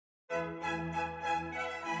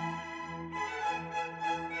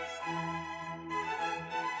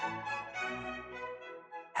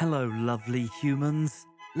Hello, lovely humans.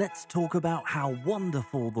 Let's talk about how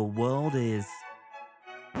wonderful the world is.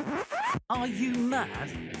 Are you mad?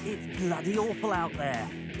 It's bloody awful out there.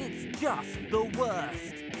 It's just the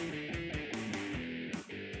worst.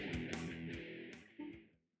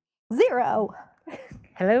 0.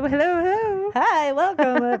 Hello, hello, hello. Hi,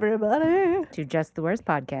 welcome everybody. To Just the Worst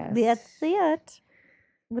podcast. That's it.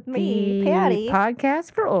 With me, the Patty.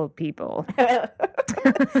 podcast for old people.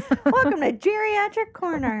 Welcome to Geriatric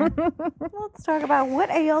Corner. Let's talk about what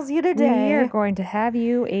ails you today. We are going to have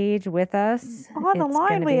you age with us. On the It's line,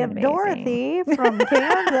 gonna we be have amazing. Dorothy from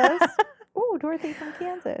Kansas. Ooh, Dorothy from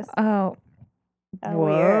Kansas. Oh, How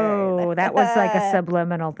whoa. weird. That was like a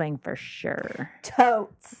subliminal thing for sure.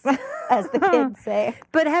 Totes, as the kids say.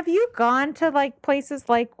 But have you gone to like places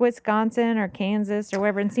like Wisconsin or Kansas or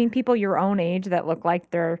wherever and seen people your own age that look like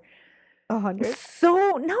they're 100. so,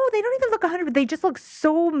 no, they don't even look 100, but they just look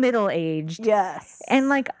so middle-aged. Yes. And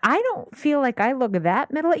like, I don't feel like I look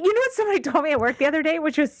that middle. You know what somebody told me at work the other day,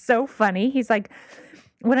 which was so funny? He's like,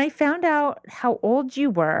 when I found out how old you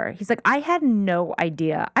were, he's like, I had no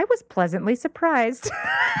idea. I was pleasantly surprised.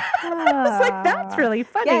 I was like, that's really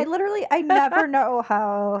funny. Yeah, I never know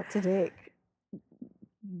how to take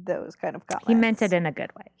those kind of comments. He meant it in a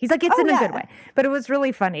good way. He's like, it's Oh, in a good yeah. way. But it was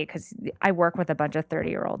really funny because I work with a bunch of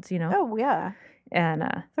 30-year-olds, you know? Oh, yeah. And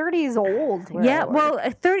 30 is old. where yeah, I work.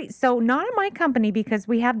 well, 30. So not in my company because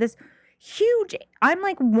we have this huge, I'm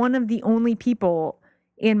like one of the only people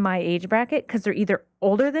in my age bracket because they're either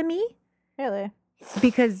older than me Really?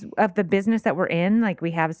 because of the business that we're in. Like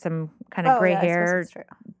we have some kind of Oh, gray yeah, I suppose hair it's true.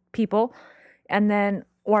 people and then,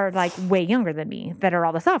 or like way younger than me that are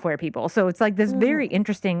all the software people. So it's like this very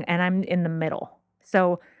interesting, and I'm in the middle.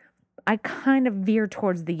 So I kind of veer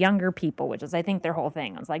towards the younger people, which is, I think, their whole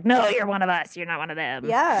thing. I was like, no, you're one of us. You're not one of them.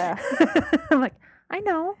 Yeah, I'm like, I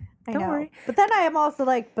know. I Don't know. worry. But then I am also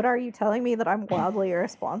like, but are you telling me that I'm wildly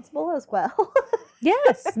irresponsible as well?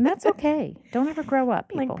 Yes, and that's okay. Don't ever grow up,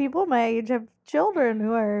 people. Like people my age have children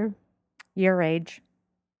who are Your age.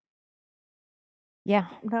 Yeah.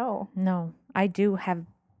 no. No, I do have,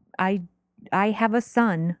 I have a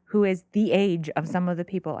son who is the age of some of the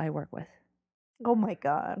people I work with. Oh my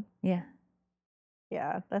god. Yeah.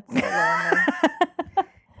 Yeah, that's so lonely.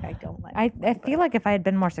 I don't like. I feel like if I had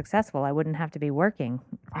been more successful, I wouldn't have to be working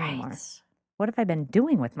anymore. right. What have I been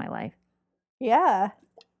doing with my life? Yeah.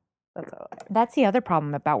 That's all right. That's the other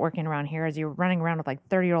problem about working around here is you're running around with like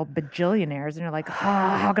 30-year-old bajillionaires and you're like,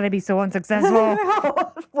 how can I be so unsuccessful?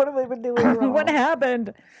 What have I been doing wrong? What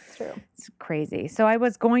happened? It's true. It's crazy. So I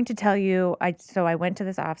was going to tell you, I went to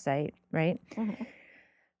this offsite, right? Mhm.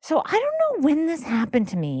 So I don't know when this happened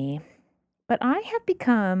to me, but I have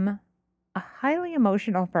become a highly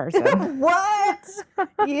emotional person. What?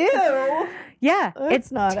 You? Yeah, That's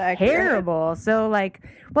it's not accurate. terrible. So like,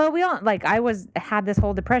 well, we all like had this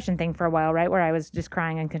whole depression thing for a while, right? Where I was just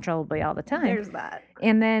crying uncontrollably all the time. There's that.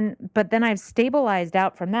 But then I've stabilized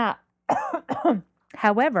out from that.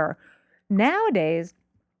 However, nowadays,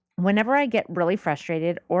 whenever I get really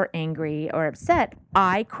frustrated or angry or upset,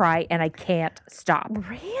 I cry and I can't stop.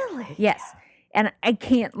 Really? Yes. And I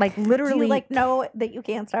can't like Do literally you like know that you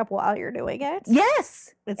can't stop while you're doing it?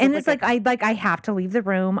 Yes. It's And like it's like I have to leave the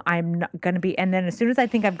room. I'm not going to be, and then as soon as I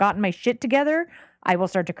think I've gotten my shit together, I will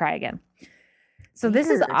start to cry again. So this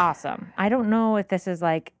is Weird. awesome. I don't know if this is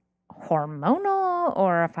like hormonal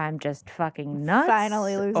or if I'm just fucking nuts.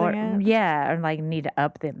 Finally losing or, it. Yeah, or like need to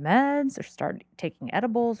up the meds or start taking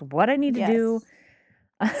edibles. What I need to do.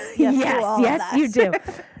 Yes, do all of yes, you do.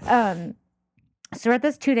 that. So we're at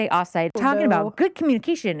this 2-day offsite talking about good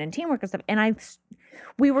communication and teamwork and stuff. And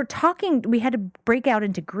we were talking, we had to break out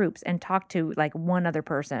into groups and talk to like one other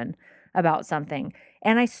person about something.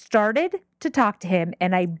 And I started to talk to him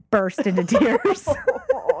and I burst into tears.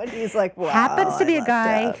 And he's like, wow. Happens to be a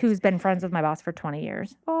guy out. who's been friends with my boss for 20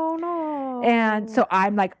 years. Oh, no. And so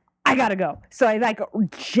I'm like, I gotta go. So I like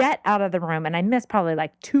jet out of the room and I missed probably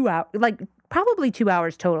like 2 hours, like probably 2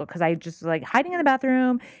 hours total because I just like hiding in the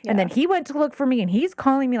bathroom. And then he went to look for me and he's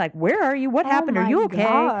calling me like, where are you? What happened? Are you okay?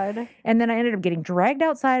 God. And then I ended up getting dragged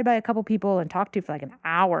outside by a couple people and talked to for like an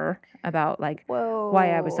hour about like Whoa.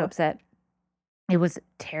 why I was so upset. It was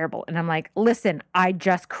terrible. And I'm like, listen, I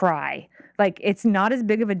just cry. Like, it's not as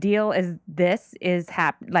big of a deal as this is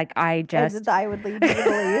like, I just. I would lead you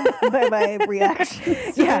to believe by my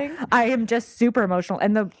reactions. Yeah, I am just super emotional.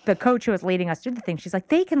 And the coach who was leading us through the thing, she's like,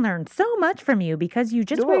 they can learn so much from you because you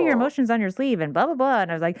just wear your Cool. emotions on your sleeve and blah, blah, blah.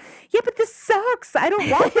 And I was like, yeah, but this sucks. I don't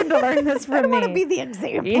want them to learn this I from me. want to be the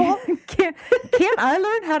example. Yeah. Can't I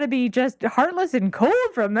learn how to be just heartless and cold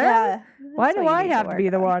from them? Yeah. Why do what you I need to have to be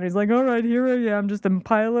work the on. one? He's like, all right, here I am, just a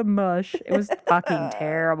pile of mush. It was fucking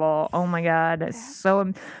terrible. Oh my God. So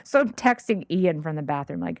I'm texting Ian from the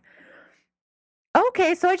bathroom, like,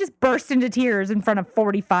 okay, so I just burst into tears in front of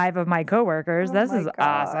 45 of my coworkers. Oh This my is God.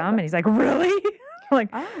 awesome. And he's like, really? Like,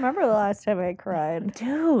 I don't remember the last time I cried.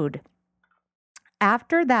 dude,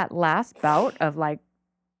 after that last bout of like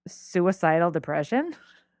suicidal depression,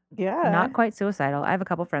 Yeah. not quite suicidal. I have a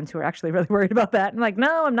couple friends who are actually really worried about that. I'm like,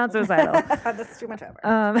 no, I'm not suicidal. That's too much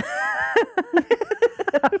effort.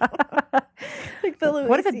 Like the Louis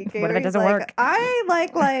What if it CK, what if where it he's doesn't like, work? I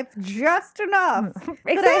like life just enough that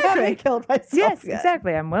I Exactly. haven't killed myself Yes, yet.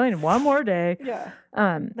 exactly. I'm willing one more day. Yeah.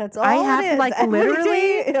 Um, That's all I have it is. like Every literally,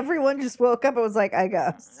 day, everyone just woke up and was like, I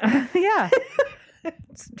guess. yeah.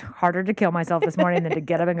 It's harder to kill myself this morning than to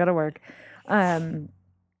get up and go to work.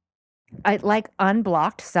 I like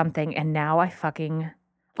unblocked something and now I fucking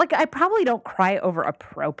like I probably don't cry over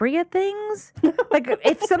appropriate things. Like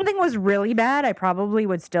if something was really bad, I probably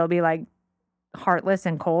would still be like heartless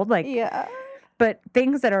and cold. Like, Yeah. but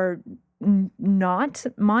things that are not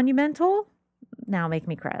monumental now make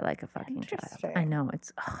me cry like a fucking child. I Interesting. know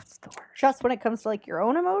it's the worst. Just when it comes to like your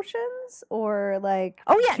own emotions or like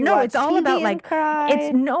Oh yeah, do you no, watch it's all TV about and like cry?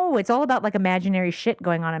 it's all about like imaginary shit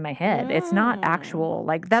going on in my head. It's not actual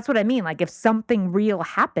like that's what I mean. Like if something real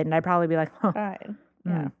happened, I'd probably be like, huh, Fine.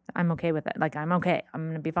 Yeah. I'm okay with it. Like I'm okay. I'm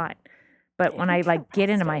gonna be fine. But when I like get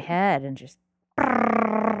into my head and just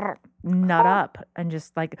nut up and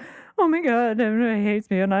just like, oh my God, everyone hates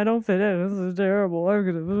me and I don't fit in. This is terrible. I'm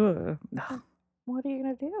gonna. What are you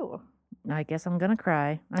gonna do? I guess I'm gonna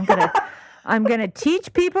cry. I'm gonna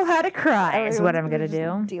teach people how to cry is what I'm Everyone's gonna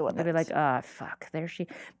gonna just do. deal with I'll be it. like, oh fuck, there she.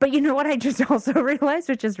 But you know what I just also realized,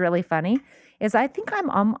 which is really funny, is I think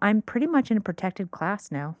I'm pretty much in a protected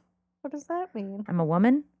class now. What does that mean? I'm a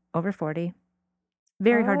woman over 40.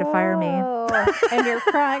 Very hard to fire me. Oh, and you're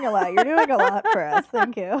crying a lot. You're doing a lot for us.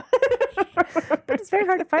 Thank you. But it's very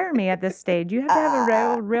hard to fire me at this stage. You have to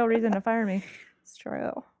have a real reason to fire me. It's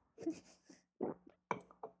true.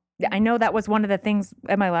 Yeah, I know that was one of the things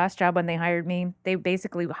at my last job when they hired me. They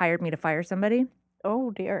basically hired me to fire somebody.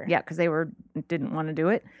 Oh dear. Yeah, because they didn't want to do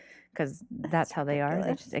it because that's how they are. They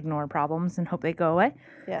ridiculous. just ignore problems and hope they go away.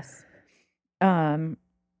 Yes.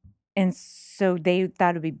 And so they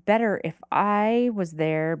thought it'd be better if I was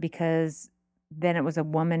there because then it was a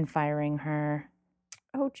woman firing her.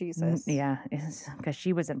 Oh Jesus. Yeah, because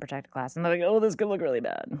she was in protected class, and they're like, "Oh, this could look really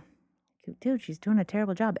bad." Dude, she's doing a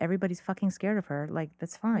terrible job. Everybody's fucking scared of her. Like,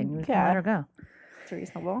 that's fine. We can let her go. It's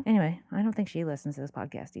reasonable. Anyway, I don't think she listens to this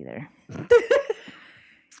podcast either.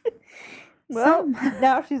 Well,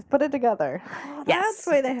 now she's put it together. Oh, Yes. That's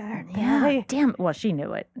why they hired me. Yeah, damn. Well, she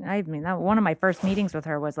knew it. I mean, one of my first meetings with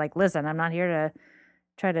her was like, "Listen, I'm not here to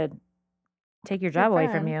try to take your job away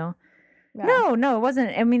from friend. you." Yeah. No, it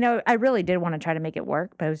wasn't. I mean, I really did want to try to make it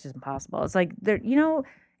work, but it was just impossible. It's like there,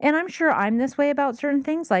 and I'm sure I'm this way about certain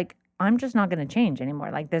things. Like, I'm just not going to change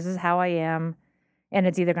anymore. Like, this is how I am, and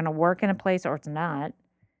it's either going to work in a place or it's not.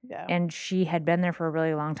 Yeah. And she had been there for a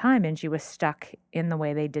really long time, and she was stuck in the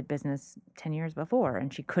way they did business 10 years before,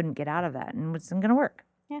 and she couldn't get out of that, and it wasn't going to work.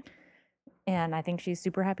 Yeah. And I think she's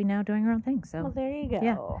super happy now doing her own thing. So Well, there you go.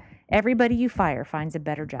 yeah. Everybody you fire finds a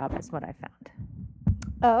better job, is what I found.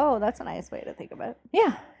 Oh, that's a nice way to think of it.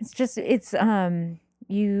 Yeah, it's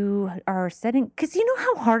you are setting because you know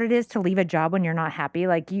how hard it is to leave a job when you're not happy.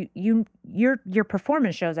 Like your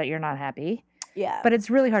performance shows that you're not happy. Yeah. But it's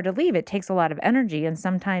really hard to leave. It takes a lot of energy. And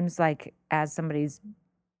sometimes, like, as somebody's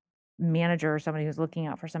manager or somebody who's looking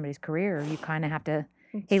out for somebody's career, you kind of have to,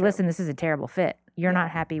 hey, listen, this is a terrible fit. You're not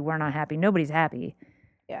happy. We're not happy. Nobody's happy.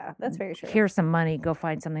 Yeah, that's very true. Here's some money. Go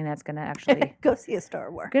find something that's going to actually, Go see a Star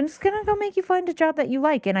Wars. it's going to go make you find a job that you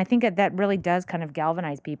like. And I think that really does kind of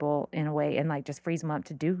galvanize people in a way and, like, just frees them up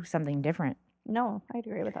to do something different. No, I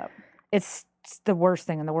agree with that. It's the worst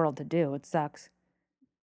thing in the world to do. It sucks.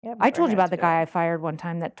 Yeah, I've I never told you had about the to. guy I fired one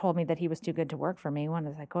time that told me that he was too good to work for me. One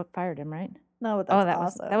is I fired him, right? No, but that's that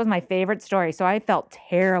awesome. was my favorite story. So I felt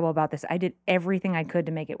terrible about this. I did everything I could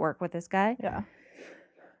to make it work with this guy. Yeah.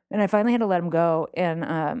 And I finally had to let him go.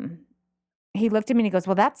 And he looked at me and he goes,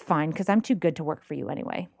 "Well, that's fine because I'm too good to work for you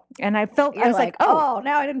anyway." And I felt You're I was like, "Oh,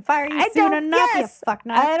 now I didn't fire you I soon don't- enough, yes, you fuck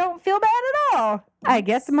nut. I don't feel bad at all. I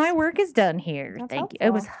guess my work is done here. That's Thank you." It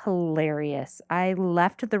was helpful. hilarious. I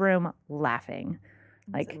left the room laughing.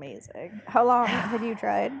 That's Like amazing. How long had you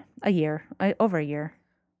tried? a year, over a year.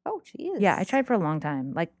 Oh, jeez. Yeah, I tried for a long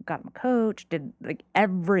time. Like, got him a coach, did like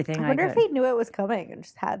everything I I wonder could. if he knew it was coming and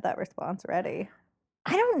just had that response ready.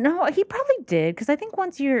 I don't know. He probably did because I think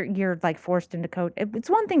once you're like forced into coach, it's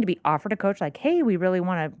one thing to be offered a coach, like, "Hey, we really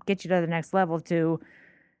want to get you to the next level." To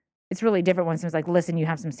it's really different when someone's like, listen, you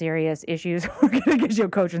have some serious issues. We're going to get you a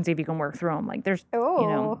coach and see if you can work through them. Like there's,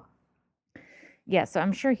 Oh. yeah, so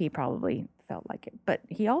I'm sure he probably felt like it, but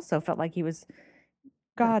he also felt like he was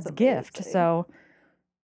That's God's gift. amazing. So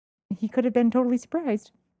he could have been totally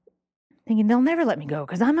surprised, thinking they'll never let me go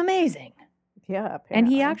because I'm amazing. Yeah. And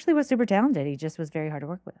he apparently. actually was super talented. He just was very hard to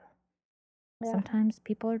work with. Yeah. Sometimes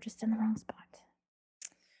people are just in the wrong spot.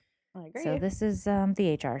 I agree. So this is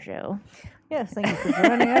the HR show. Yes, thank you for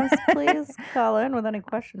joining us. Please call in with any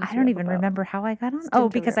questions. I don't even remember how I got on. stint Oh,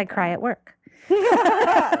 of because your I cry employment. at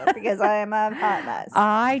work. Because I am a hot mess.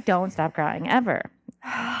 I don't stop crying ever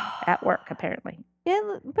at work, apparently. Yeah,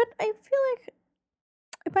 but I feel like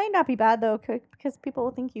it might not be bad though, because people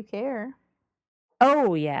will think you care.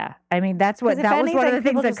 Oh yeah, I mean that's what 'Cause if that was one of the anything, things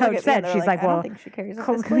people that just look Coach at me and said. they're She's like, I well, don't think she cares if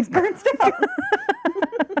Col- this place burns down.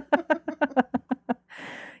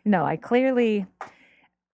 no, I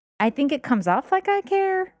think it comes off like I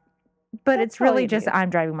care, but That's it's really probably just you. I'm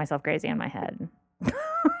driving myself crazy in my head.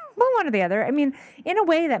 Well, one or the other. I mean, in a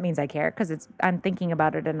way that means I care because I'm thinking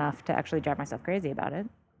about it enough to actually drive myself crazy about it.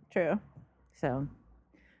 True. So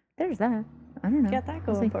there's that. I don't know. Get that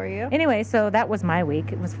We'll going see. for you. Anyway, so that was my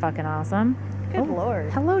week. It was fucking awesome. Good Oh,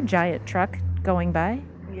 lord. Hello, giant truck going by.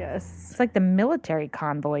 Yes. It's like the military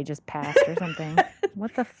convoy just passed or something.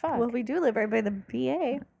 What the fuck? Well, we do live right by the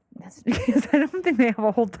VA. That's because I don't think they have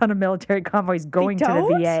a whole ton of military convoys going to the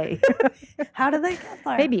don't? VA. How do they get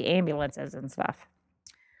there? Maybe ambulances and stuff.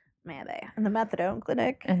 Maybe. And the methadone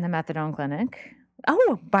clinic. And the methadone clinic.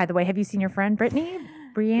 Oh, by the way, have you seen your friend Brittany?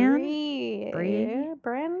 Brienne?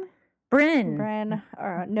 Bryn? Bryn. Bryn.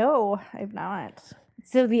 No, I've not.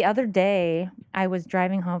 So the other day, I was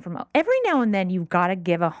driving home from. Every now and then, you've got to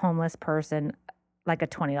give a homeless person like a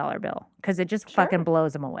 $20 bill because it just Sure. fucking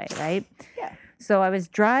blows them away, right? Yeah. So I was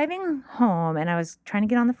driving home and I was trying to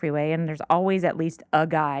get on the freeway, and there's always at least a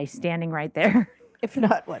guy standing right there. If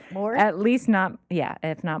not, what, more? At least not, yeah,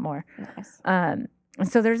 if not more. Nice. And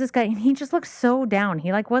so there's this guy, and he just looked so down.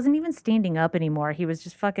 He like wasn't even standing up anymore. He was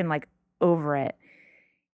just fucking like over it.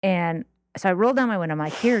 And so I rolled down my window. I'm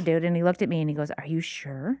like, here, dude. And he looked at me and he goes, are you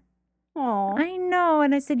sure? Aw. I know.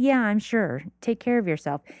 And I said, yeah, I'm sure. Take care of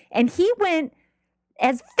yourself. And he went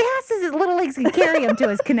as fast as his little legs could carry him to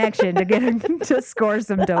his connection to get him to score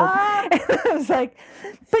some dope. And I was like,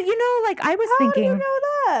 but you know, like I was How thinking, do you know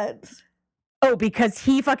that? oh, because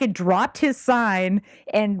he fucking dropped his sign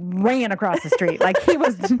and ran across the street. Like he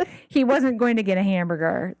wasn't going to get a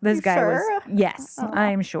hamburger. This You guy sure? was. Yes, Oh.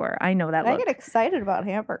 I'm sure. I know that I look. get excited about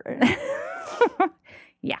hamburgers.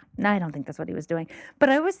 Yeah, no, I don't think that's what he was doing. But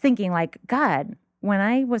I was thinking, like, God, when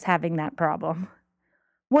I was having that problem,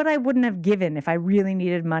 what I wouldn't have given if I really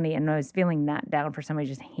needed money and I was feeling that down for somebody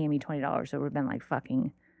to just hand me $20, so it would have been like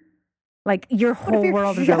fucking, like your What if whole you're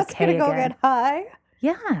world is just okay gonna go again. get high?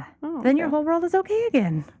 Yeah, Oh, then your okay. whole world is okay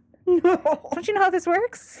again. No. Don't you know how this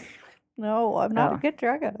works? No, I'm not Oh. a good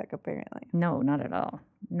drug addict, apparently. No, not at all.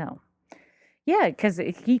 No. Yeah, because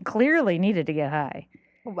he clearly needed to get high.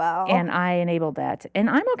 Wow. And I enabled that. And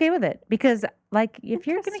I'm okay with it because, like, if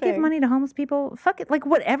you're going to give Interesting. money to homeless people, fuck it. Like,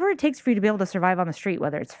 whatever it takes for you to be able to survive on the street,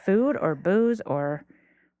 whether it's food or booze or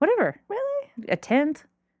whatever, Really? a tent.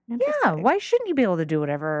 Yeah. Interesting. Why shouldn't you be able to do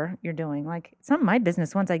whatever you're doing? Like, it's not my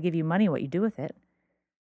business once I give you money what you do with it.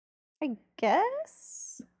 I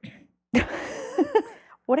guess.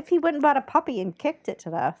 What if he went and bought a puppy and kicked it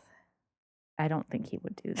to death? I don't think he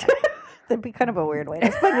would do that. That'd be kind of a weird way to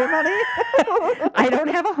spend your money. I don't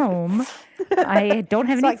have a home. I don't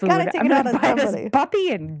have So any I food. gotta take I'm it going out to on buy somebody. this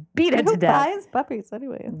puppy and beat it Who to death. buys puppies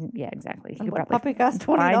anyway? Yeah, exactly. And You what probably puppy costs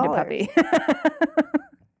find a $20? puppy.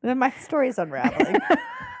 Then my story's unraveling. I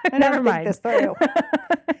Never never mind. Think this through.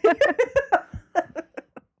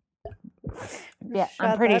 Yeah, I'm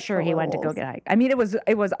Shut pretty that sure full he of went to go holes. get high. I mean, it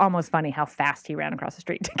was almost funny how fast he ran across the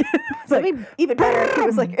street to get it. It's like, It'd be even better if he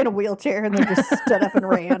was like in a wheelchair and then just stood up and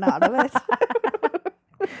ran out of it.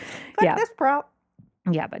 Fuck Yeah. this prop.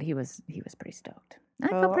 yeah, but he was pretty stoked. I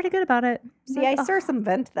Oh. felt pretty good about it. See, I Like,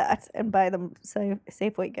 circumvent that and buy them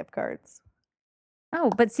Safeway gift cards. oh,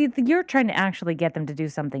 but see, you're trying to actually get them to do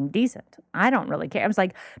something decent. I don't really care. I was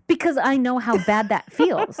like, because I know how bad that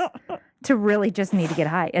feels to really just need to get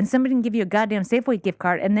high. And somebody can give you a goddamn Safeway gift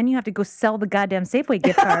card, and then you have to go sell the goddamn Safeway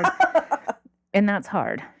gift card. And that's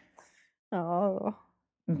hard. Oh,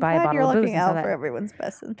 Buy a glad bottle you're of booze looking and sell out that. for everyone's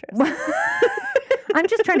best interest. I'm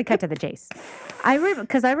just trying to cut to the chase.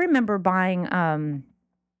 Because I remember buying,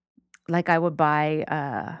 like I would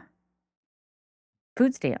buy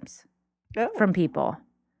food stamps Oh, from people.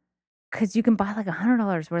 Because you can buy like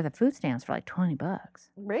 $100 worth of food stamps for like $20.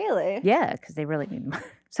 really? Yeah, because they really need money.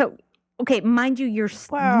 So Okay, mind you, you're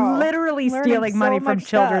Wow. literally Learning stealing money so from much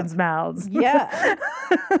children's stuff. mouths. Yeah.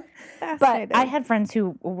 But I Fascinating. had friends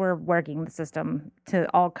who were working the system to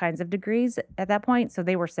all kinds of degrees at that point. So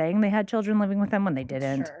they were saying they had children living with them when they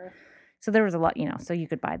didn't. Sure. So there was a lot, so you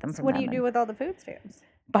could buy them So from what them. do you do with all the food stamps?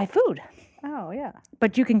 Buy food. Oh, yeah.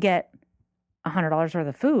 But you can get $100 worth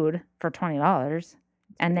of food for $20.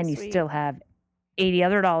 And then pretty you sweet. still have $80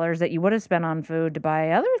 other that you would have spent on food to buy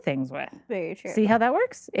other things with. Very true. See how that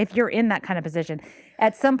works? If you're in that kind of position,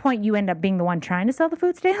 at some point you end up being the one trying to sell the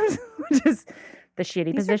food stamps, which is the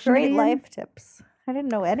shitty These are position. to great be in. life tips. I didn't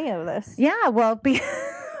know any of this. Yeah, well,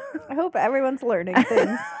 I hope everyone's learning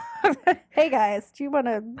things. Hey guys, do you want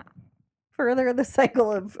to further the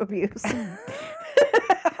cycle of abuse?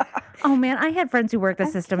 oh man, I had friends who worked the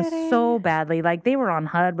I'm system so kidding. badly. Like they were on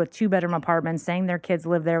HUD with 2-bedroom apartments, saying their kids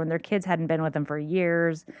lived there when their kids hadn't been with them for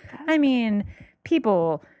years. I mean,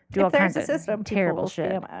 people do all If there's kinds a of system, people terrible will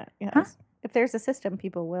shit. scam it. Yes. If there's a system,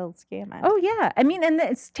 people will scam it. Oh yeah, I mean, and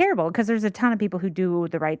it's terrible because there's a ton of people who do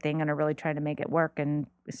the right thing and are really trying to make it work and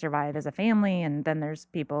survive as a family, and then there's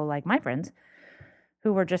people like my friends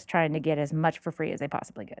who were just trying to get as much for free as they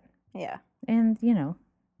possibly could. Yeah. And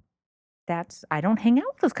I don't hang out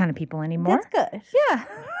with those kind of people anymore. That's good. Yeah.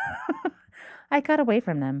 I got away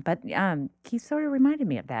from them, but he sort of reminded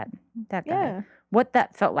me of that guy. Yeah. What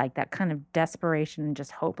that felt like, that kind of desperation and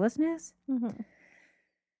just hopelessness. Mm-hmm.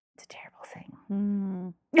 It's a terrible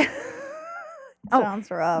thing. Mm. Oh, Sounds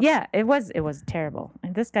rough. Yeah, it was terrible.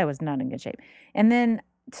 And this guy was not in good shape. And then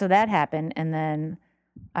so that happened, and then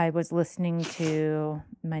I was listening to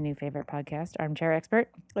my new favorite podcast, Armchair Expert,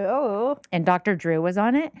 Oh. and Dr. Drew was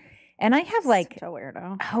on it. And I have like Such a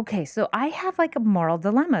weirdo. okay, so I have like moral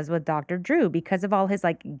dilemmas with Dr. Drew because of all his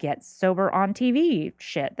like get sober on TV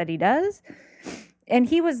shit that he does. And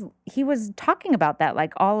he was talking about that,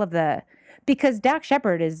 like all of the, because Dak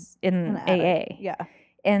Shepard is in An AA. addict. Yeah.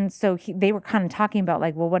 And so they were kind of talking about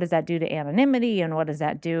like, well, what does that do to anonymity and what does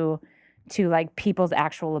that do to like people's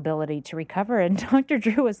actual ability to recover? And Dr.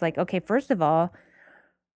 Drew was like, okay, first of all,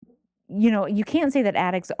 you can't say that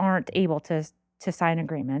addicts aren't able to sign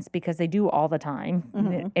agreements because they do all the time.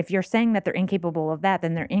 Mhm. If you're saying that they're incapable of that,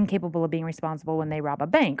 then they're incapable of being responsible when they rob a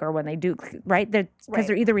bank or when they do, right? Because Right.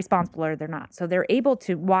 they're either responsible or they're not. So they're able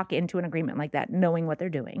to walk into an agreement like that, knowing what they're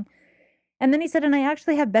doing. And then he said, and I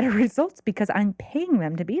actually have better results because I'm paying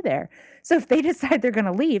them to be there. So if they decide they're going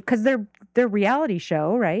to leave, because they're reality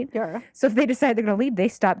show, right? Yeah. So if they decide they're going to leave, they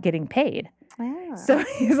stop getting paid. Yeah. So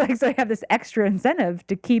he's like, so I have this extra incentive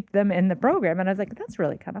to keep them in the program. And I was like, that's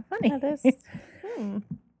really kind of funny. That is.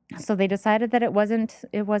 So they decided that it wasn't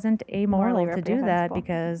amoral Morally to do that reprehensible.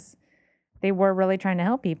 because they were really trying to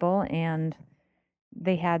help people and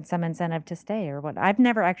they had some incentive to stay or what. I've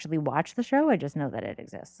never actually watched the show. I just know that it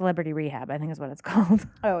exists. Celebrity Rehab, I think is what it's called.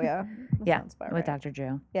 Oh, yeah. That Yeah, sounds about with right. Dr.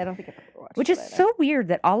 Drew. Yeah, I don't think I've ever watched Which it is either. so weird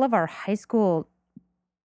that all of our high school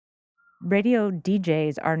radio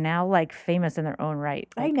DJs are now like famous in their own right.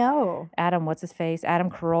 I Like know. Adam, what's his face? Adam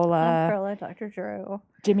Carolla, Carla, Dr. Drew.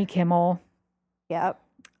 Jimmy Kimmel. Yep.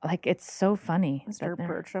 Like it's so funny. that Mr. they're-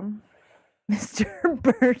 Bertram. Mr.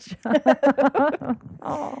 Bertram.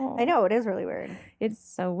 Oh, I know, it is really weird. it's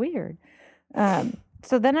so weird.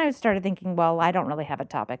 So then I started thinking, well, I don't really have a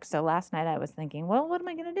topic. So last night I was thinking, well, what am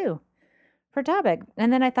I going to do for topic?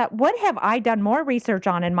 And then I thought, what have I done more research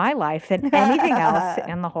on in my life than anything else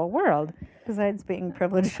in the whole world? Besides being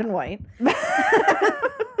privileged and white.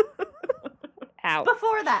 Ouch.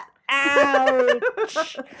 Before that.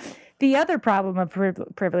 Ouch. The other problem of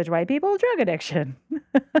privileged white people, drug addiction.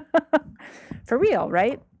 For real,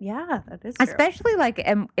 right? Yeah, that is true. Especially like,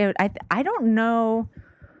 I don't know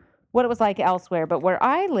what it was like elsewhere, but where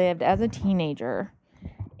I lived as a teenager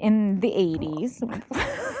in the 80s.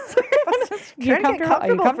 Trying to get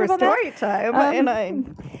comfortable for now? story time.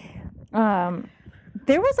 And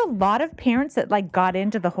There was a lot of parents that like got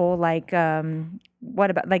into the whole like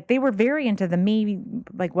what about, like they were very into the me,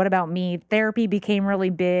 like what about me? Therapy became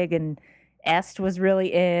really big and EST was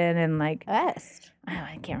really in and like Est.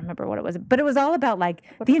 I can't remember what it was, but it was all about like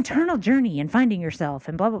the internal journey and finding yourself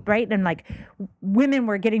and blah, blah, right? And like women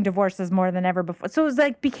were getting divorces more than ever before. So it was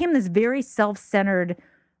like became this very self-centered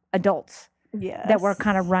adults Yes. that were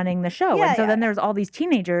kind of running the show. Yeah, and so yeah. then there's all these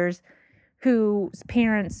teenagers whose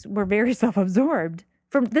parents were very self-absorbed.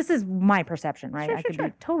 This is my perception, right? Sure, I sure, could sure.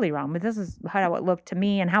 be totally wrong, but this is how it looked to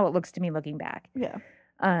me and how it looks to me looking back. Yeah.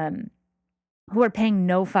 Who are paying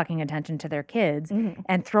no fucking attention to their kids Mhm.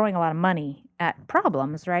 and throwing a lot of money at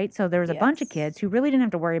problems, right? So there was a bunch of Yes. kids who really didn't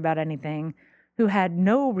have to worry about anything, who had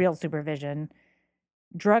no real supervision.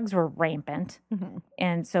 Drugs were rampant. Mhm.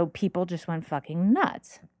 And so people just went fucking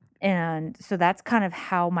nuts. And so that's kind of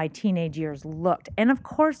how my teenage years looked. And of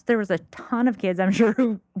course, there was a ton of kids, I'm sure,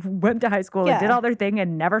 who went to high school and did Yeah. all their thing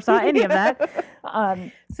and never saw any of that.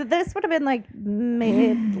 So this would have been like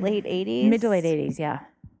late 80s? Mid to late 80s, yeah.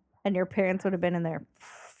 And your parents would have been in their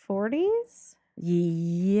 40s?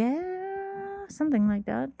 Yeah, something like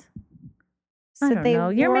that. So I don't know.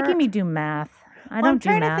 You're making me do math. I don't do I'm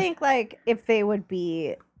trying math. to think like if they would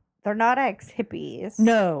be. They're not ex-hippies.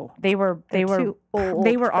 No, they were too old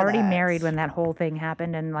they were for already that. married when that whole thing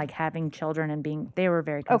happened and like having children and they were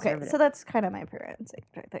very conservative. Okay, so that's kind of my parents' age,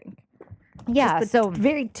 I think. yeah, Just the so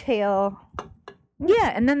very tail.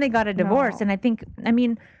 yeah, and then they got a divorce, No. and I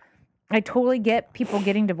mean, I totally get people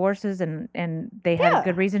getting divorces and they had a Yeah.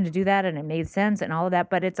 good reason to do that and it made sense and all of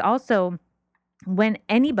that, but it's also when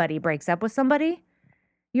anybody breaks up with somebody,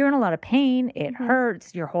 you're in a lot of pain, it Mhm.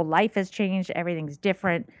 hurts, your whole life has changed, everything's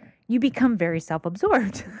different. You become very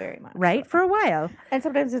self-absorbed, Very much. right? so. For a while. And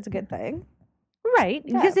sometimes it's a good thing. Right.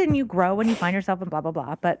 Yeah. Because then you grow and you find yourself and blah, blah,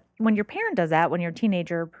 blah. But when your parent does that, when you're a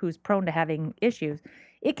teenager who's prone to having issues,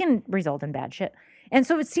 it can result in bad shit. And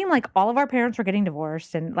so it seemed like all of our parents were getting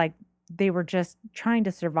divorced and like they were just trying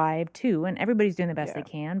to survive too. And everybody's doing the best Yeah. they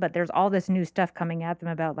can. But there's all this new stuff coming at them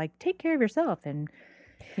about like, take care of yourself. And,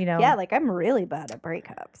 you know. Yeah, like I'm really bad at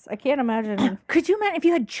breakups. I can't imagine Could you imagine if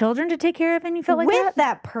you had children to take care of and you felt like with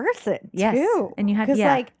that? person Yes, too. and you had- because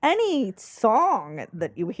yeah. like any song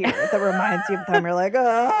that you hear that reminds you of them, you're like,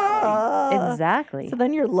 oh. Exactly. So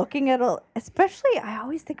then you're looking at especially I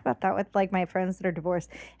always think about that with like my friends that are divorced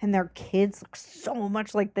and their kids look so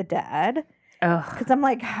much like the dad. Ugh. Because I'm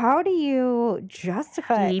like, how do you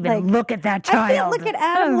justify To even like, look at that child. I can't look at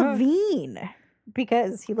Adam Levine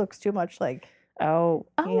because he looks too much like Oh,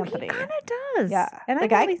 Anthony. he kind of does. yeah. And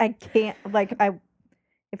Like I, know I can't like I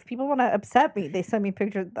if people want to upset me, they send me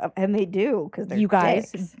pictures and they do because they're you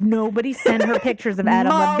guys, dicks. nobody send her pictures of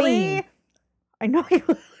Adam Molly, Levine. I know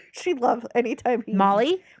she loves anytime he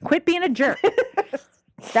Molly, quit being a jerk.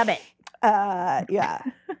 Stop it. yeah,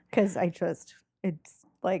 because it's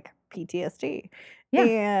like PTSD. Yeah.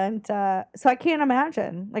 And so I can't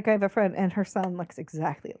imagine. Like I have a friend and her son looks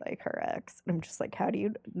exactly like her ex. And I'm just like, how do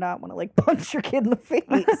you not want to like punch your kid in the face?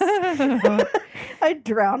 I'd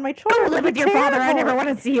drown my children. Go live with your father. I never want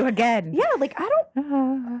to see you again. Yeah, like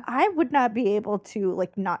I would not be able to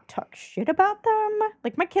like not talk shit about them.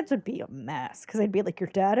 Like my kids would be a mess because I'd be like, your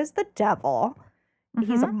dad is the devil.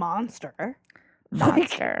 He's a monster.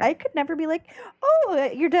 Monster. Like, I could never be like, oh,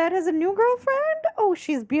 your dad has a new girlfriend? Oh,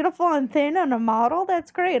 she's beautiful and thin and a model?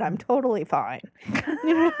 That's great. I'm totally fine.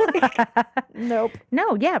 You know, like, nope.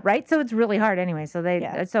 No, yeah, right. So it's really hard anyway. So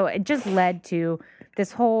Yeah. so it just led to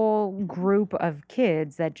this whole group of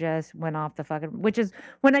kids that just went off the fucking. Which is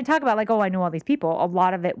when I talk about like, oh, I know all these people. A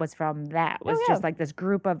lot of it was from that. Was yeah. just like this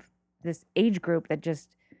age group that just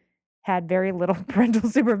had very little parental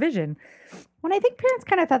supervision. When I think parents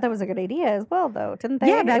kind of thought that was a good idea as well, though, didn't they?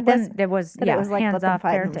 Yeah, back It was- then there was that it was like let hands them off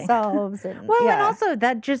find parenting. themselves. And, Well, yeah. and also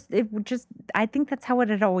that I think that's how it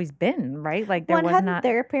had always been, right? Like there Well, was hadn't not.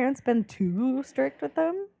 their parents been too strict with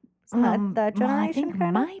them? Isn't that well, I generation think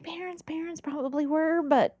kind of? my parents probably were,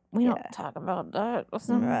 but we Yeah. don't talk about that.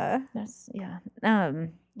 That's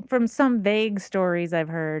from some vague stories I've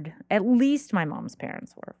heard, at least my mom's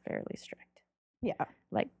parents were fairly strict. Yeah.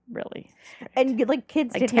 Like really strict. And like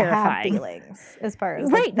kids Like, didn't terrifying. have feelings as far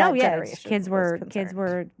as like, right, no, that yeah. generation Kids was were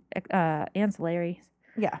concerned. ancillary.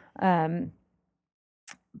 Yeah.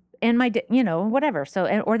 And whatever. So,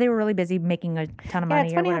 or they were really busy making a ton of Yeah, money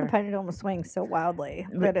it's or funny how whatever. the pendulum swings so wildly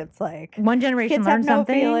that it's like One generation kids have learned no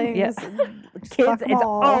something. feelings. Yeah. Just Kids, fuck 'em it's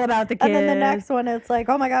all about the kids. And then the next one, it's like,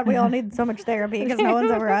 oh my god, we all need so much therapy because no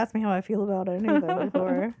one's ever asked me how I feel about anything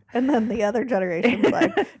before. And then the other generation's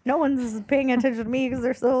like, no one's paying attention to me because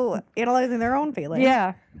they're still analyzing their own feelings.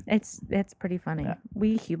 Yeah, it's pretty funny. Yeah.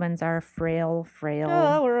 We humans are frail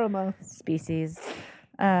Oh, we're almost. species.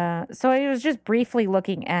 So I was just briefly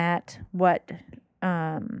looking at what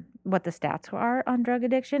the stats are on drug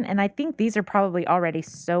addiction, and I think these are probably already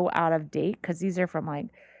so out of date because these are from like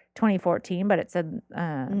 2014, but it said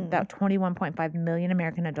about 21.5 million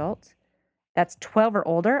American adults. That's 12 or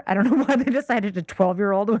older. I don't know why they decided a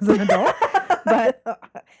 12-year-old was an adult, but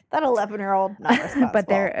that 11-year-old not responsible. but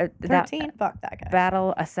they're 13. Fuck that guy.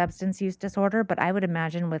 battle a substance use disorder. But I would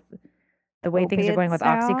imagine with the way things are going with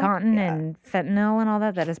Opiates now? OxyContin Yeah. and fentanyl and all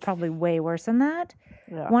that, that is probably way worse than that.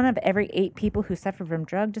 Yeah. 1 of every 8 people who suffer from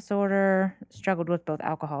drug disorder struggled with both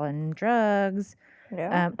alcohol and drugs.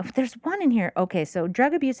 Yeah. There's one in here. Okay, so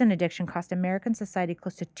drug abuse and addiction cost American society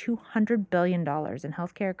close to $200 billion in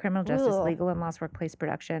healthcare, criminal justice, Ugh. legal, and lost workplace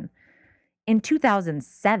production. In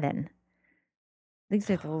 2007, These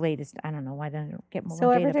are the latest. I don't know why they don't get more So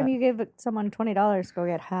data. every time but- you give someone $20 to go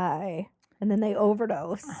get high, and then they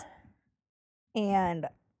overdose and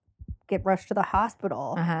get rushed to the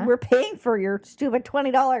hospital, Uh-huh. we're paying for your stupid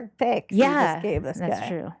 $20 fix you yeah, just gave this that's guy.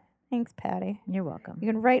 true. Thanks, Patty. You're welcome. You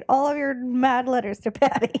can write all of your mad letters to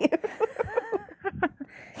Patty.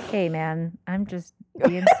 Hey, man, I'm just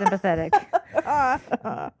being sympathetic.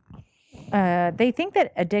 They think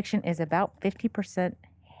that addiction is about 50%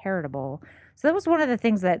 heritable. So that was one of the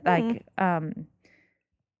things that like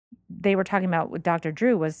they were talking about with Dr.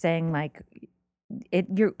 Drew was saying like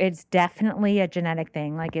it's definitely a genetic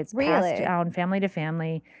thing. Like it's passed Really? down family to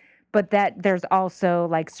family, but that there's also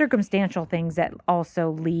like circumstantial things that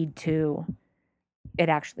also lead to it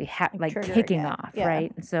actually like triggering kicking it. off, Yeah.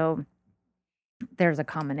 right? So there's a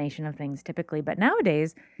combination of things typically, but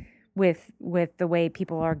nowadays with the way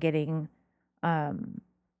people are getting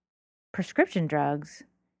prescription drugs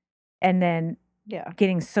and then Yeah.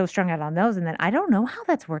 getting so strung out on those, and then I don't know how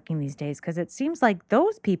that's working these days because it seems like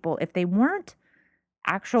those people, if they weren't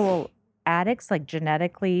actual addicts, like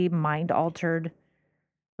genetically mind altered,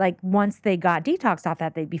 like once they got detoxed off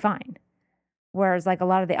that, they'd be fine. Whereas like a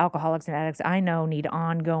lot of the alcoholics and addicts I know need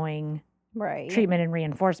ongoing Right. treatment and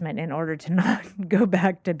reinforcement in order to not go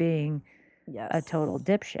back to being Yes. a total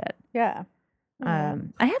dipshit. Yeah.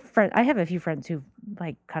 I have a few friends who've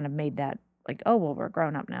like kind of made that like, oh well, we're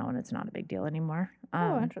grown up now and it's not a big deal anymore.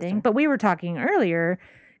 Interesting. But we were talking earlier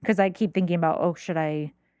because I keep thinking about, oh, should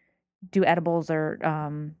I do edibles or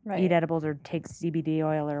Right. eat edibles or take CBD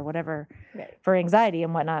oil or whatever Right. for anxiety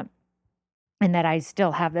and whatnot. And that I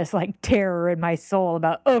still have this like terror in my soul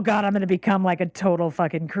about, oh God, I'm going to become like a total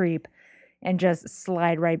fucking creep and just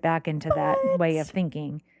slide right back into that way of What?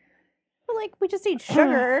 thinking. But, like, we just eat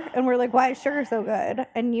sugar, and we're like, why is sugar so good?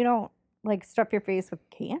 And you don't, like, stuff your face with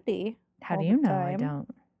candy. How all do you the know I time.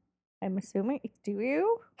 don't? I'm assuming. Do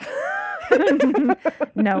you?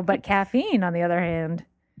 No, but caffeine, on the other hand,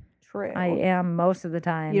 True. I am most of the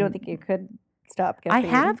time. You don't think you could stop I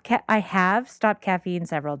caffeine? have stopped caffeine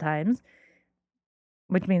several times,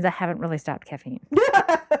 which means I haven't really stopped caffeine.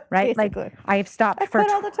 Right? Basically. Like I've stopped I for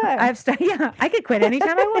quit all the time. I've stopped. Yeah, I could quit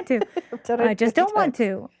anytime I want to. I've done it I just 50 don't want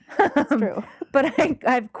times. to. It's true. But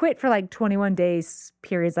I've quit for like 21 days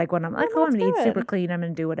periods, like when I'm like, oh, I'm that's gonna eat super good. clean, I'm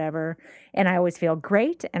gonna do whatever, and I always feel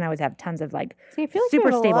great, and I always have tons of like See, I feel like super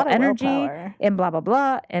you have a stable lot of energy willpower. and blah blah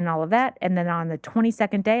blah and all of that, and then on the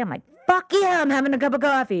 22nd day, I'm like, fuck yeah, I'm having a cup of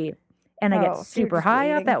coffee, and I Oh, get so you're super just high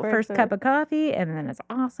off waiting that for it first to- cup of coffee, and then it's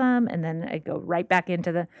awesome, and then I go right back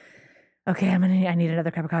into the, okay, I need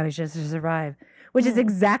another cup of coffee just to survive. Which is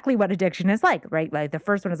exactly what addiction is like, right? Like the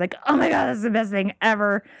first one is like, oh my God, this is the best thing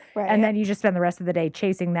ever. Right. And then you just spend the rest of the day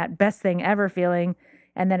chasing that best thing ever feeling.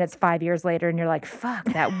 And then it's 5 years later and you're like, fuck,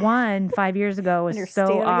 that one 5 years ago And you're was so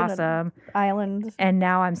standing in a- awesome. Island. And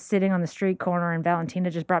now I'm sitting on the street corner and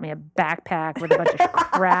Valentina just brought me a backpack with a bunch of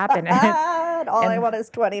crap in it. And all I and- want is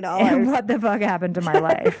 $20. And what the fuck happened to my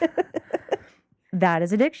life? That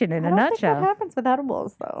is addiction in I a don't nutshell. think that happens with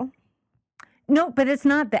edibles, though. No, but it's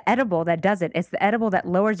not the edible that does it. It's the edible that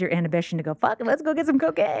lowers your inhibition to go, fuck it, let's go get some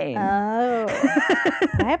cocaine. Oh.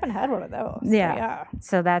 I haven't had one of those. but Yeah. Yeah.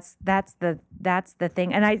 So that's the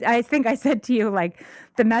thing. And I think I said to you, like,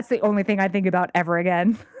 then that's the only thing I think about ever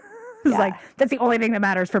again. It's like, that's the only thing that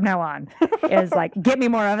matters from now on. Is like, get me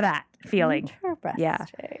more of that feeling. Yeah.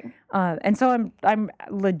 Interesting. And so I'm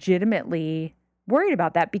legitimately worried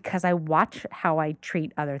about that because I watch how I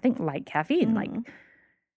treat other things like caffeine. Like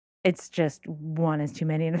it's just one is too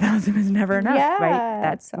many and 1,000 is never enough. Yeah, Right.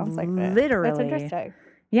 That sounds like that. literally. That's interesting.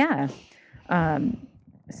 Yeah.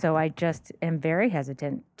 So I just am very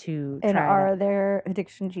hesitant to And try are there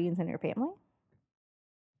addiction genes in your family?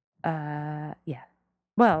 that. Yeah.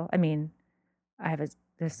 Well, I mean, I have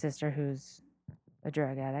this sister who's a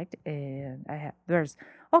drug addict, and there's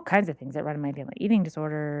all kinds of things that run in my family, eating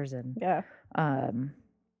disorders, and Yeah.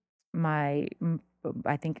 I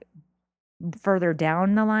think further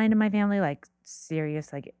down the line in my family, like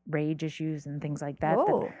serious like rage issues and things like that.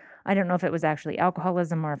 Whoa. I don't know if it was actually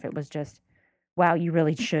alcoholism or if it was just, wow, you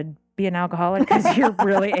really should be an alcoholic because you're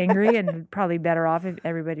really angry and probably better off if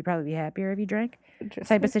everybody probably be happier if you drank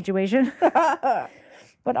type of situation.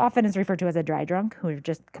 But often is referred to as a dry drunk who are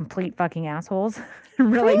just complete fucking assholes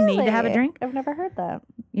and really need to have a Really? drink. I've never heard that.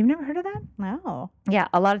 You've never heard of that? No. Yeah,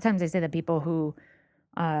 a lot of times they say that people who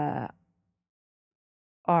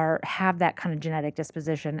have that kind of genetic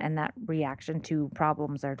disposition and that reaction to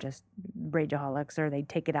problems are just rageaholics, or they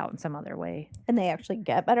take it out in some other way. And they actually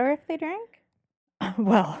get better if they drink?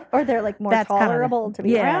 Well, Or they're like more that's kind of tolerable to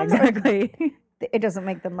be yeah, around? Or exactly. it doesn't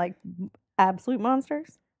make them like absolute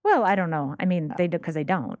monsters? Well, I don't know. I mean, Oh. they do because they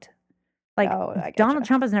don't. Like Oh, I Donald getcha.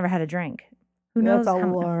 Trump has never had a drink. Who knows? That's how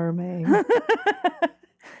alarming.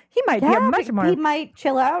 he might be a Yeah, much but more he might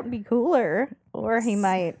chill out and be cooler, or he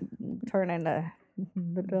might turn into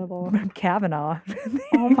the devil. Kavanaugh.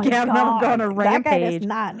 Oh my Kavanaugh god, go on a that guy does rampage.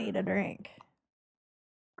 not need a drink.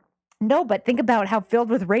 No, but think about how filled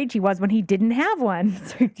with rage he was when he didn't have one.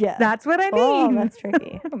 Yeah, That's what I oh, mean. that's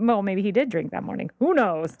tricky. Well, maybe he did drink that morning. Who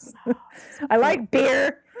knows? I like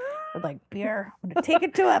beer. I like beer. I'm gonna take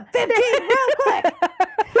it to a 15 real quick.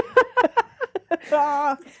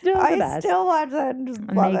 Oh, Still the I best. still watch that and just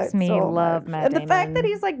love Makes it me so love much. Matt And the fact that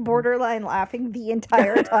Damon. he's like borderline laughing the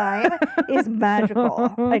entire time is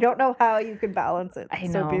magical. I don't know how you can balance it I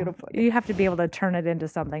so know. beautifully. You have to be able to turn it into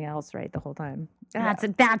something else, right, the whole time. Yeah.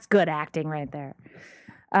 That's good acting right there.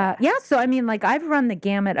 Yeah, so I mean, like I've run the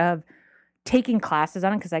gamut of taking classes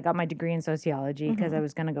on it because I got my degree in sociology because I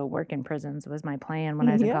was going to go work in prisons was my plan when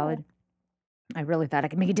I was in Yeah. college. I really thought I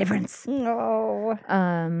could make a difference. No.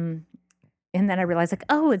 And then I realized, like,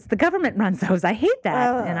 oh, it's the government runs those. I hate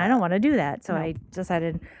that, and I don't want to do that. So No. I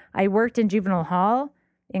decided I worked in juvenile hall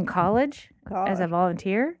in college as a God.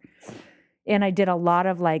 volunteer, and I did a lot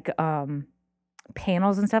of like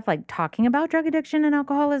panels and stuff, like talking about drug addiction and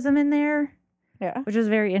alcoholism in there, Yeah. which was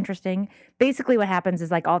very interesting. Basically, what happens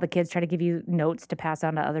is like all the kids try to give you notes to pass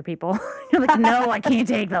on to other people. You're like, no, I can't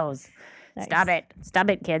take those. Stop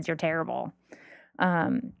it, kids. You're terrible.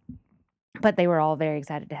 But they were all very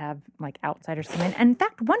excited to have like outsiders come in. And in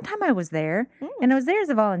fact, one time I was there and I was there as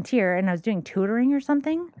a volunteer and I was doing tutoring or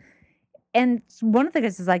something. And one of the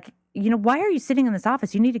guys is like, why are you sitting in this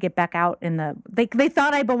office? You need to get back out in the. They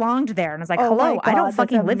thought I belonged there, and I was like, Oh my hello, I don't God,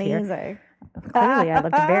 fucking that's live here. amazing. Clearly, I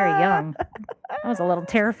looked very young. That was a little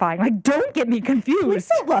terrifying. Like, don't get me Please confused.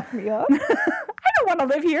 don't lock me up. I don't want to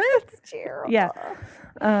live here. It's terrible. Yeah.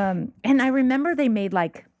 And I remember they made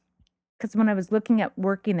like, because when I was looking at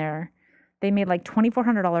working there, they made like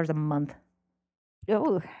 $2,400 a month.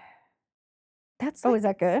 Oh. That's Oh, like, is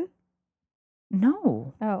that good?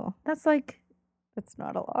 no, Oh, that's like, that's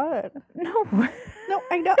not a lot. no. No,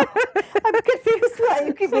 I know. I'm confused why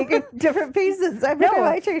you keep making different faces. Every time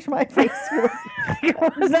I change my face, you're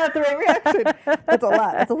like, is that the right reaction? That's a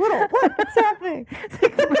lot. That's a little. What's happening?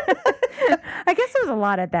 I guess it was a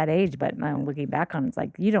lot at that age, but now looking back on it, it's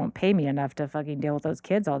like, you don't pay me enough to fucking deal with those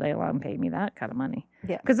kids all day long. Pay me that kind of money.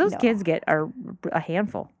 Yeah, Because those no. kids are a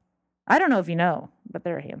handful. I don't know if you know, but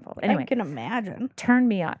they're a handful. Anyway. I can imagine. Turned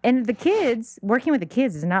me on. And the kids, working with the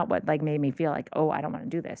kids is not what like made me feel like, oh, I don't want to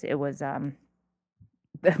do this. It was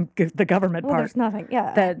the government Well, part, there's nothing.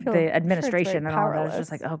 Yeah. I feel the sure it's administration very and all that. I was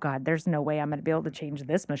just like, powerless. oh God, there's no way I'm going to be able to change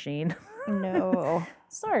this machine. No.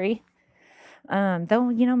 Sorry.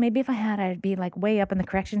 Though, maybe if I had, I'd be like way up in the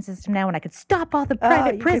correction system now and I could stop all the private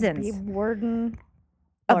You could prisons be warden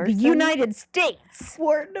of the Larson? United States.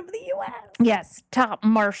 Warden of the U.S. Yes, top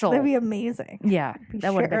marshal. That'd be amazing. Yeah, Be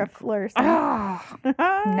that would have been. Sheriff Larson.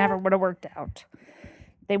 Oh, never would have worked out.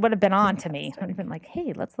 They would have been on to me. I'd have been like,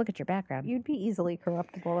 hey, let's look at your background. You'd be easily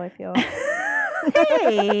corruptible, I feel.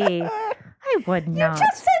 Hey, I would You not.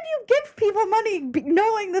 just said you give people money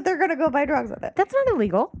knowing that they're going to go buy drugs with it. That's not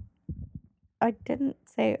illegal. I didn't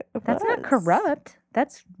say it That's not was. corrupt.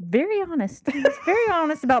 That's very honest. It's very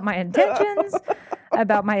honest about my intentions,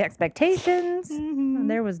 about my expectations. Mhm.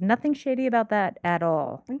 There was nothing shady about that at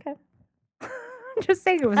all. Okay. I'm just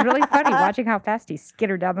saying it was really funny watching how fast he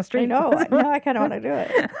skittered down the street. I know. Now I kind of want to do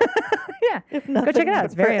it. Yeah. If Go check nothing it out. but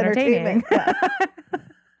It's very for entertaining. entertainment. Yeah.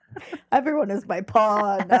 Everyone is my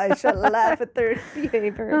pawn. I shall laugh at their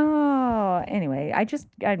behavior. Oh, anyway,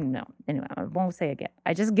 I know. Anyway, I won't say again.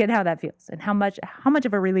 I just get how that feels and how much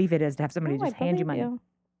of a relief it is to have somebody Oh, I just hand you believe money.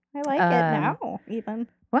 I like it now, even.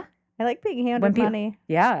 What? I like being handed When people- money.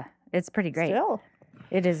 Yeah, it's pretty great. Still.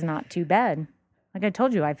 It is not too bad. Like I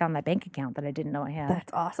told you, I found that bank account that I didn't know I had.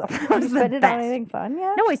 That's awesome. It Have you was the spent it on best. anything fun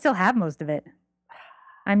yet? No, I still have most of it.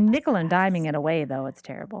 I'm nickel and diming it away, though. It's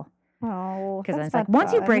terrible. Oh, Because that's it's like, not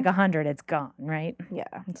once you break fun. 100, it's gone, right? Yeah.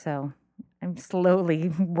 So I'm slowly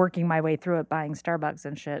working my way through it, buying Starbucks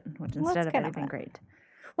and shit, which Well, instead that's of kinda anything fun. great.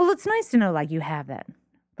 Well, it's nice to know, like, you have that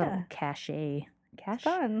little Yeah. cachet. Cash?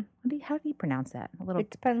 Fun. How do you pronounce that? A little, It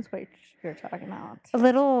depends what you're talking about. a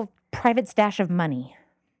little private stash of money.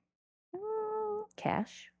 Mm,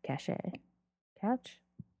 Cash? Cachet? Couch?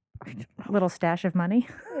 Little stash of money?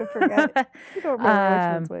 I forget. You don't remember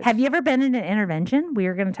which one's which. Have you ever been in an intervention? We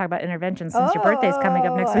are going to talk about interventions since your birthday's coming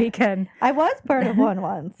up next Oh, weekend. I was part of one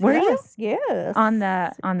once. Were you? Yes. On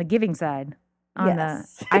the giving side.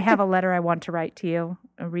 Yes. I have a letter I want to write to you.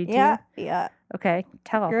 Read to Yeah, you. yeah. Okay,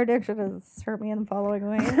 tell. Your addiction has hurt me in the following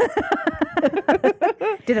ways.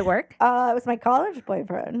 Did it work? It was my college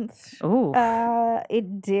boyfriend. Ooh.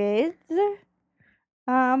 It did.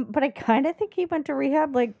 But I kind of think he went to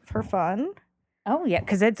rehab like for fun. Oh yeah,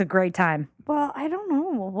 because it's a great time. Well, I don't know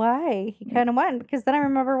why he kind of went, because then I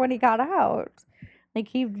remember when he got out, like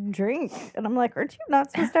he'd drink, and I'm like, "Aren't you not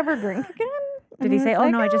supposed to ever drink again?" Did he say, was "Oh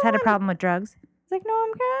like, no, I just had a I'm-" problem with drugs"? He's like, "No,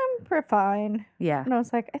 I'm pretty fine." Yeah. And I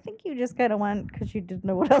was like, "I think you just kind of went because you didn't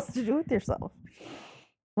know what else to do with yourself."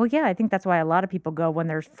 Well, yeah, I think that's why a lot of people go when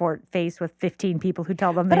they're faced with 15 people who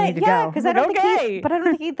tell them they need to yeah, go. because Like, I don't think okay. but I don't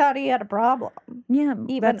think he thought he had a problem. Yeah,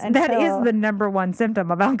 even that is until- the number one symptom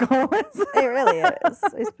of alcoholism. It really is.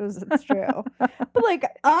 I suppose it's true. But like,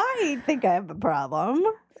 I think I have a problem.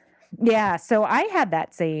 Yeah, so I had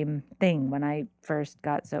that same thing when I first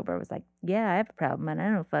got sober. I was like, yeah, I have a problem and I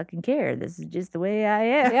don't fucking care. This is just the way I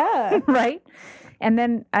am. Yeah. Right? And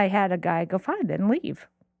then I had a guy go, fine, then leave.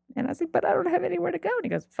 And I was like, but I don't have anywhere to go. And he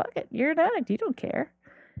goes, fuck it, you're an addict. You don't care.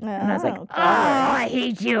 And I was like, Oh, oh, I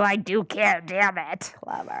hate you. I do care. Damn it.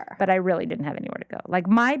 clever. But I really didn't have anywhere to go. Like,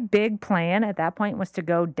 my big plan at that point was to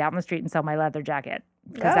go down the street and sell my leather jacket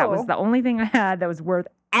because that was Oh. the only thing I had that was worth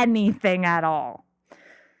anything at all.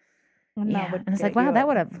 And Yeah. that would And it's like, get wow, you that a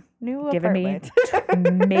would have new given me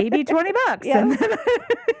apartment. maybe $20. Yeah. And then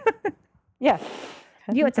yeah.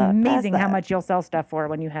 You know, it's Hadn't thought past amazing how that. much you'll sell stuff for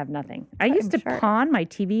when you have nothing. I used I'm to sure. pawn my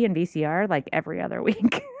TV and VCR like every other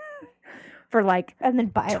week for like And then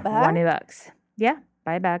buy it back. $20. Yeah,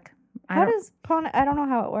 buy it back. How does pawn? I don't know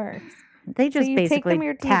how it works. They just you take basically them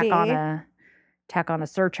your tack on a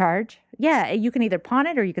surcharge. Yeah, you can either pawn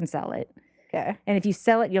it or you can sell it. Okay. And if you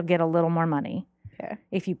sell it, you'll get a little more money. Okay.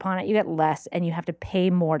 If you pawn it, you get less, and you have to pay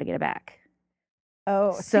more to get it back.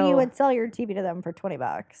 Oh, so So- you would sell your TV to them for $20.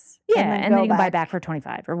 Yeah, and then go you can buy back for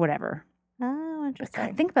 25 or whatever. Oh, God,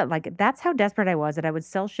 interesting. think about like that's how desperate I was that I would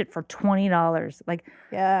sell shit for $20. Like,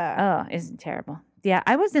 Yeah. oh, it's terrible. Yeah,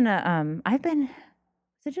 I was in a I've been.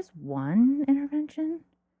 Is it just one intervention?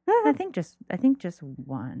 I think just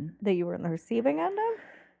one. That you were in the receiving end of?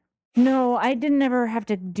 No, I didn't ever have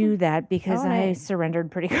to do that because Oh, I nice.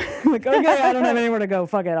 surrendered pretty quick. Like, okay, I don't have anywhere to go.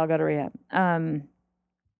 Fuck it, I'll go to rehab.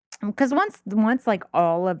 Because once like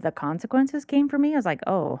all of the consequences came for me, I was like,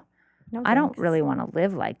 oh, No, I don't thanks. really want to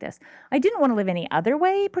live like this. I didn't want to live any other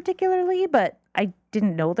way particularly, but I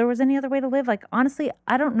didn't know there was any other way to live. Like, honestly,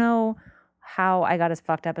 I don't know how I got as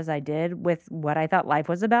fucked up as I did with what I thought life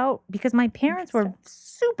was about because my parents were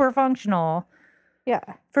super functional Yeah.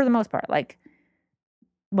 for the most part. Like,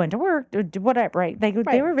 went to work, did whatever, right? They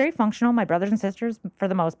Right. were very functional. My brothers and sisters, for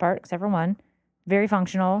the most part, except for one, very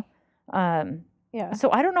functional. Yeah. So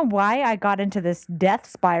I don't know why I got into this death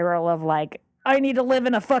spiral of like, I need to live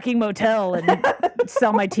in a fucking motel and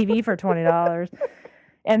sell my TV for $20.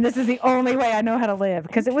 And this is the only way I know how to live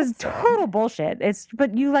because it was total bullshit.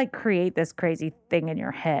 But you like create this crazy thing in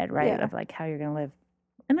your head, right? Yeah. Of like how you're gonna live.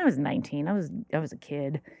 And I was 19. I was a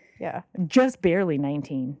kid, Yeah. just barely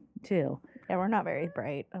 19 too. Yeah, we're not very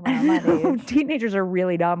bright around that age. Teenagers are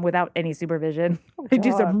really dumb without any supervision. They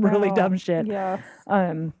do some God, really no. dumb shit. Yeah.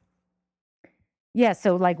 Yeah,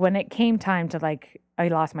 so like when it came time to like I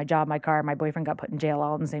lost my job, my car, my boyfriend got put in jail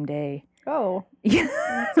all on the same day. Oh. Yeah.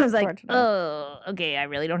 So I was like, unfortunate. oh, okay, I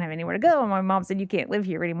really don't have anywhere to go. And my mom said you can't live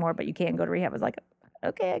here anymore, but you can go to rehab. I was like,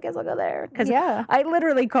 okay, I guess I'll go there. Because Yeah. I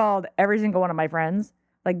literally called every single one of my friends,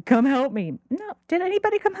 like, come help me. No. Did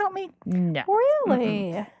anybody come help me? No.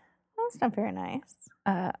 Really? That's not very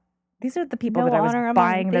nice. These are the people No that I honor was among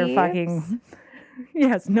buying their thieves? fucking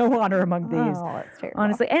yes, no honor among thieves. Oh, that's terrible.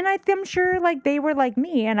 Honestly. And I'm sure like they were like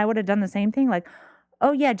me and I would have done the same thing. Like,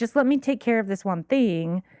 oh yeah, just let me take care of this one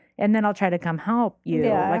thing and then I'll try to come help you.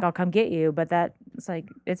 Yeah. Like I'll come get you. But it's like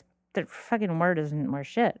it's the fucking word isn't worth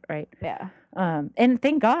shit, right? Yeah. And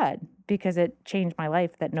thank God, because it changed my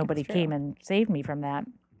life that nobody true. came and saved me from that.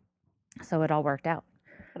 So it all worked out.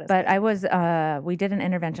 That is But good. we did an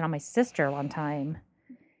intervention on my sister one time.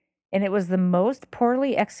 And it was the most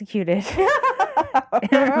poorly executed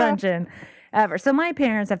intervention ever. So my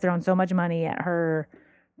parents have thrown so much money at her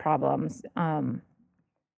problems.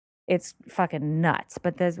 It's fucking nuts.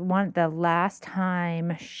 But the last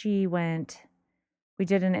time she went, we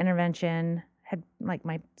did an intervention, had like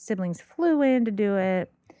my siblings flew in to do it.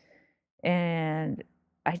 And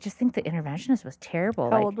I just think the interventionist was terrible.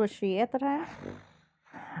 How Like, old was she at the time?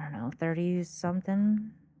 I don't know, 30s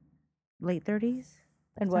something, late 30s.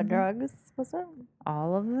 And what Something. drugs was it?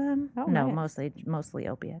 All of them? Oh, no, nice. mostly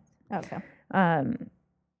opiates. Okay.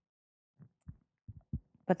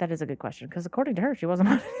 But but that is a good question because according to her, she wasn't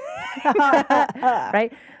on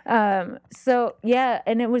right? So yeah,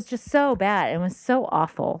 and it was just so bad. It was so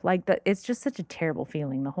awful. Like it's just such a terrible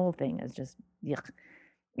feeling. The whole thing is just yuck.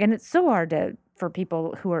 And it's so hard for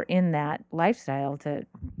people who are in that lifestyle to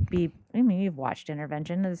be. I mean, you've watched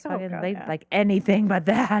Intervention. It's fucking God, they yeah. like anything but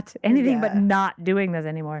that. Anything but Yeah. not doing this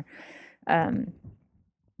anymore.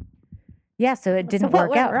 Yeah, so it didn't what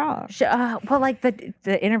work went out. wrong? Well, like the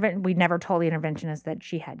intervention, we never told the interventionist that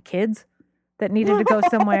she had kids that needed to go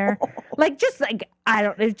somewhere. Like, just like,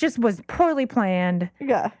 it just was poorly planned.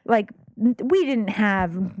 Yeah. Like, we didn't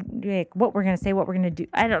have like what we're going to say, what we're going to do.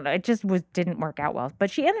 I don't know. It just didn't work out well. But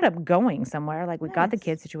she ended up going somewhere. Like, we got the Nice.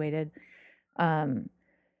 kids situated. And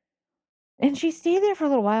she stayed there for a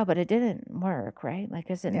little while, but it didn't work, right? Like,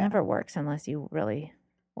 'cause it Yeah. never works unless you really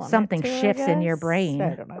Want it something to, I shifts in your guess? brain.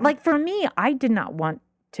 I don't know. Like for me, I didn't want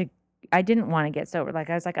to get sober. Like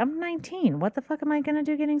I was like, I'm 19. What the fuck am I going to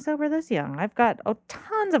do getting sober this young? I've got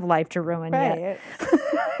tons of life to ruin yet. Right.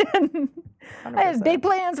 And I have 100%. big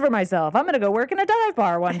plans for myself. I'm going to go work in a dive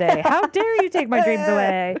bar one day. How dare you take my dreams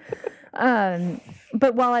away?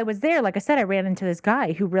 But while I was there, like I said, I ran into this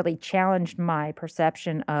guy who really challenged my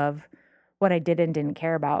perception of what I did and didn't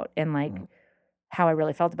care about and like how I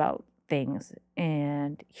really felt about things.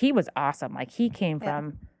 And he was awesome. Like he came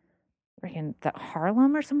from freaking the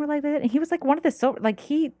Harlem or somewhere like that. And he was like one of the like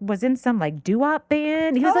he was in some like doo-wop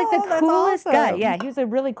band. He was like Oh, the that's coolest guy. awesome. Yeah, he was a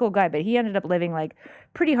really cool guy, but he ended up living like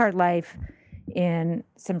pretty hard life in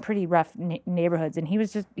some pretty rough neighborhoods. And he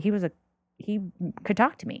could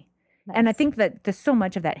talk to me. And I think that so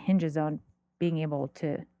much of that hinges on being able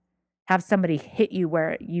to have somebody hit you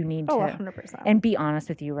where you need to 100%. and be honest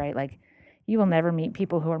with you, right? Like you will never meet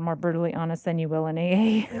people who are more brutally honest than you will in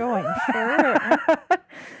AA. Oh, I'm sure.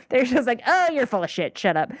 They're just like, oh, you're full of shit.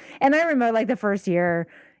 Shut up. And I remember like the first year,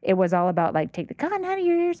 it was all about like, take the cotton out of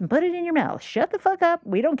your ears and put it in your mouth. Shut the fuck up.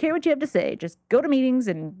 We don't care what you have to say. Just go to meetings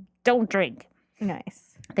and don't drink.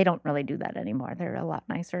 Nice. They don't really do that anymore. They're a lot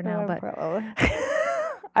nicer now, but Probably.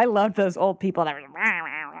 I loved those old people that were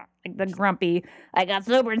like the grumpy, I got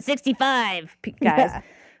sober in 65 guys.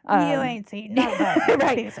 Yeah. You ain't seen nobody.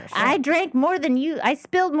 Right. Piece of shit. I drank more than you. I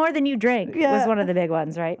spilled more than you drank. Was Yeah. one of the big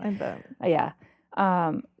ones, right? I bet. Yeah.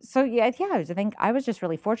 So yeah. I think I was just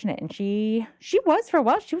really fortunate, and she was for a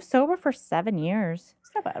while. She was sober for 7 years.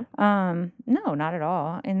 It's not bad. No, not at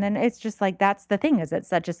all. And then it's just like that's the thing is it's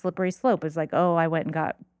such a slippery slope. It's like, oh, I went and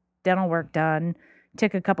got dental work done,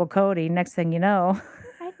 took a couple codeine. Next thing you know,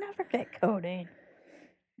 I'd never get codeine.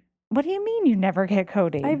 what do you mean you never get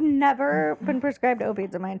codeine? I've never been prescribed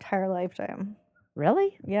opiates in my entire lifetime.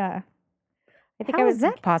 Really? Yeah. I think How I is was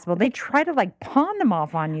that possible? They try to like pawn them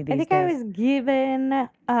off on you these I think days. I was given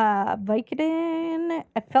Vicodin.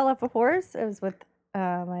 I fell off a horse. I was with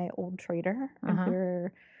my old trader, and Uh-huh.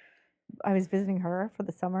 I was visiting her for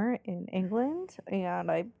the summer in England, and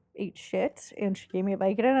I ate shit, and she gave me a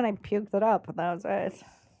Vicodin, and I puked it up, and that was it.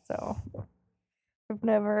 So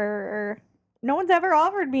no one's ever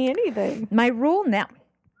offered me anything. My rule now.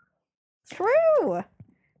 True.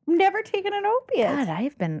 Never taken an opiate. God, I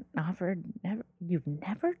have been offered. You've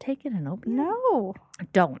never taken an opiate? No,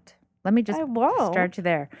 Don't. Let me just I won't. start you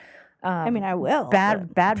there. I mean, I will.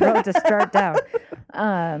 Bad road to start down.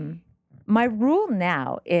 My rule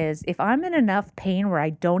now is if I'm in enough pain where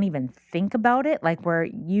I don't even think about it, like where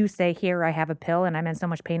you say, here, I have a pill and I'm in so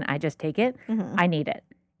much pain, I just take it, Mhm. I need it.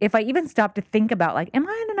 If I even stop to think about like, am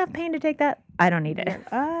I in enough pain to take that? I don't need it.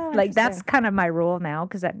 Oh, Like that's interesting. kind of my rule now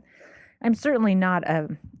because I'm certainly not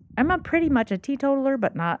I'm a pretty much a teetotaler,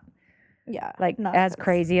 but not Yeah, like not as this.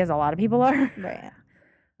 crazy as a lot of people are. Right.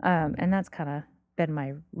 And that's kind of been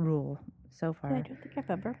my rule so Yeah, I far. don't think I've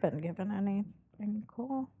ever been given anything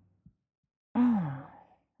cool. Oh,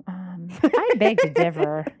 I beg to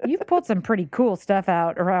differ. You've pulled some pretty cool stuff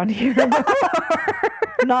out around here.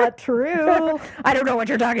 Not true. I don't know what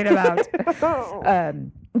you're talking about.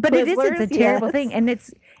 But it's a Twizzlers, terrible yes. thing. And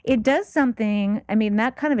it does something, I mean,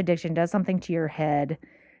 that kind of addiction does something to your head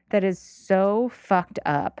that is so fucked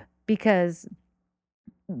up because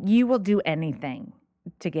you will do anything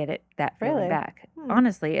to get that feeling Really? back. Hmm.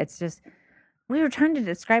 Honestly, it's just, we were trying to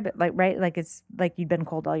describe it like, right? Like it's like you'd been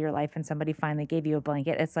cold all your life and somebody finally gave you a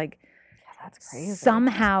blanket. It's like That's crazy.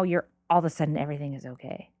 somehow you're all of a sudden everything is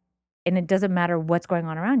okay. And it doesn't matter what's going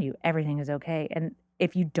on around you, everything is okay. And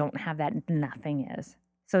if you don't have that, nothing is.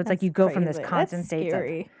 So it's like That's you go from this crazy. constant That's state of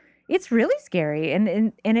scary. it's really scary and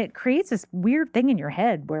it creates this weird thing in your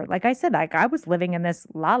head where like I said, like I was living in this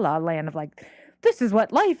la la land of like this is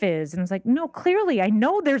what life is. And it's like, no, clearly I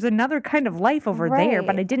know there's another kind of life over there,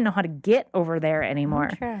 but I Right. didn't know how to get over there anymore.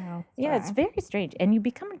 True. Yeah, it's very strange. And you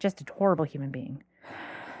become just a horrible human being.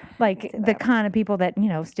 Like see the that. kind of people that,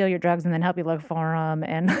 steal your drugs and then help you look for them.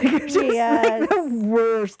 And like, you're just like the Yes.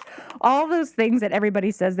 worst. All those things that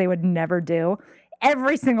everybody says they would never do.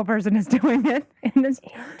 Every single person is doing it. And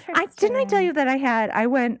didn't I tell you that I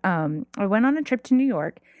went on a trip to New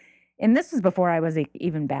York, and this was before I was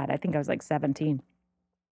even bad. I think I was like 17.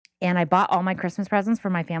 And I bought all my Christmas presents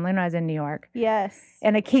for my family when I was in New York. Yes.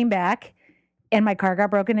 And I came back and my car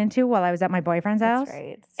got broken into while I was at my boyfriend's house. That's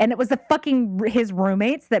right. And it was his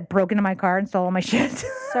roommates that broke into my car and stole all my shit.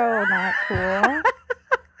 So not cool.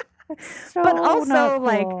 That's so But also, not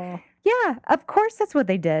like, cool. Yeah, of course that's what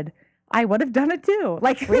they did. I would have done it too.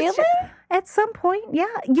 Like, Really? At some point, yeah.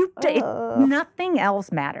 Nothing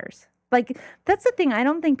else matters. Like, that's the thing I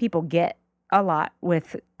don't think people get a lot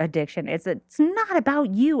with addiction. It's not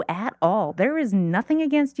about you at all. There is nothing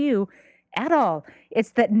against you at all.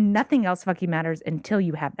 It's that nothing else fucking matters until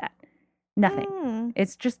you have that. Nothing.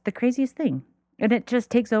 It's just the craziest thing. And it just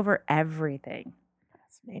takes over everything.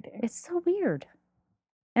 Fascinating. It's so weird.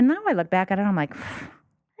 And now I look back at it and I'm like,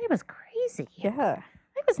 it was crazy. Yeah.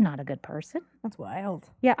 I was not a good person. That's wild.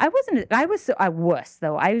 Yeah, I was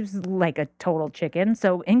though. I was like a total chicken.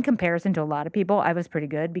 So in comparison to a lot of people, I was pretty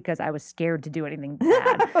good because I was scared to do anything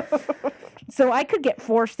bad. So I could get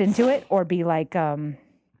forced into it or be like,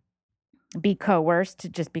 be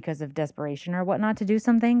coerced just because of desperation or whatnot to do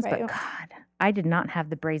some things. Right. But God, I did not have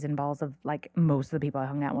the brazen balls of like most of the people I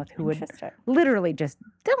hung out with who would Interesting. literally just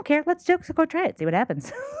don't care. Let's just go try it, see what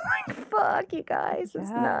happens. Like, fuck you guys, it's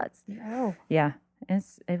nuts. No. Yeah,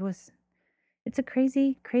 it's a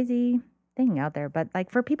crazy, crazy thing out there. But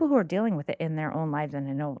like for people who are dealing with it in their own lives, and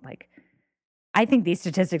I know like I think these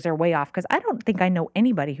statistics are way off because I don't think I know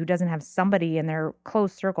anybody who doesn't have somebody in their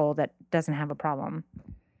close circle that doesn't have a problem.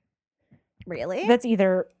 Really? That's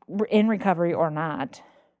either in recovery or not.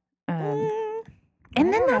 And I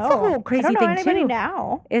then don't that's the know. whole crazy I don't know thing anybody too.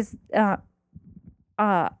 now. Is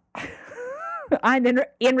I'm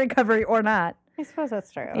in recovery or not. I suppose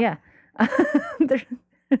that's true. Yeah. There-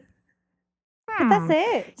 But that's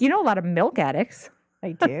it. You know a lot of milk addicts.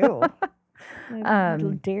 I do.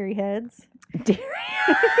 Little dairy heads. Dairy.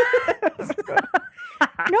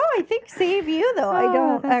 No, I think save you though. I Oh,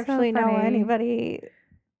 don't that's so actually know funny. anybody.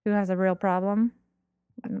 Who has a real problem?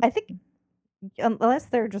 I think unless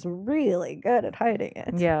they're just really good at hiding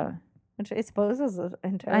it. Yeah. Which I suppose is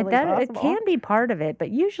entirely It possible. can be part of it, but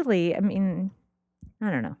usually, I mean,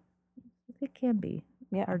 I don't know. It can be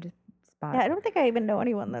Yeah. hard to spot. Yeah, I don't think I even know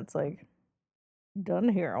anyone that's like done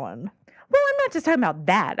heroin. Well, I'm not just talking about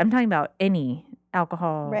that. I'm talking about any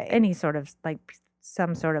alcohol, Right. any sort of like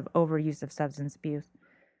some sort of overuse of substance abuse.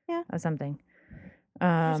 Yeah. Or something.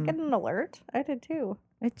 Just get an alert. I did too.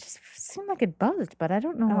 It just seemed like it buzzed, but I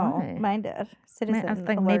don't know Oh, why. mine did. Citizen I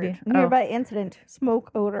think alert. maybe- Nearby incident.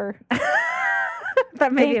 Smoke odor.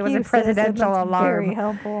 But maybe Thank it was you, a citizen. presidential That's alarm. Very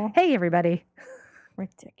helpful. Hey, everybody.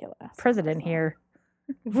 Ridiculous. President here.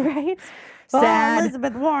 Right? Sad. Oh,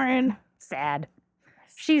 Elizabeth Warren. Sad.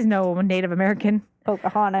 She's no Native American.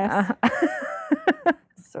 Pocahontas.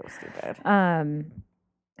 So stupid.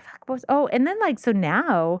 Fuck, what was, and then like, so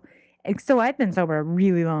now, so I've been sober a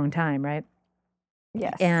really long time, right?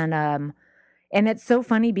 Yes. And it's so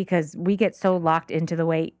funny because we get so locked into the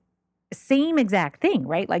way, same exact thing,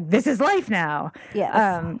 right? Like this is life now.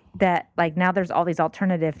 yes. That like now there's all these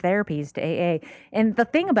alternative therapies to AA. And the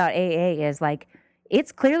thing about AA is like,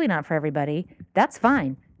 it's clearly not for everybody. That's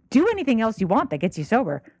fine. Do anything else you want that gets you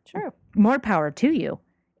sober. True. More power to you.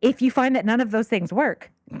 If you find that none of those things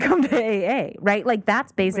work, come to AA, right? Like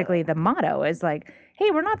that's basically the motto is like,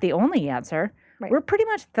 hey, we're not the only answer. Right. We're pretty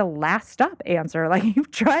much the last stop answer. Like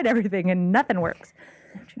you've tried everything and nothing works.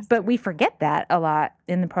 But we forget that a lot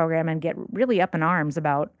in the program and get really up in arms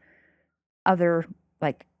about other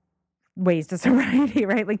like ways to sobriety,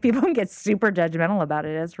 right? Like people can get super judgmental about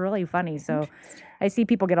it. It's really funny. So I see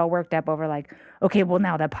people get all worked up over like, okay, well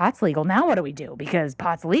now that pot's legal, now what do we do? Because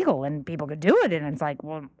pot's legal and people could do it. And it's like,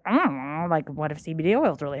 well, I don't know, like what if CBD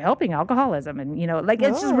oil is really helping alcoholism? And like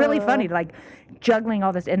it's just really funny, like juggling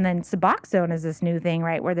all this. And then Suboxone is this new thing,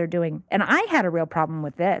 right? Where they're doing, and I had a real problem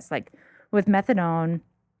with this, like with methadone.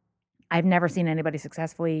 I've never seen anybody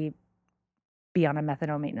successfully be on a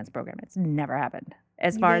methadone maintenance program. It's never happened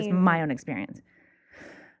as You far as mean- my own experience.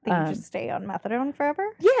 They just stay on methadone forever?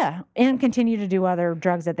 Yeah, and continue to do other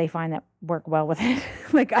drugs that they find that work well with it.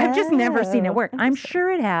 Like I've just never seen it Oh, work. I'm interesting.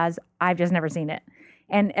 sure it has. I've just never seen it.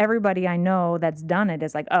 And everybody I know that's done it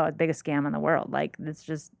is like, oh, it's the biggest scam in the world. Like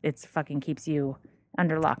it's fucking keeps you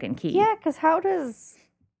under lock and key. Yeah, because how does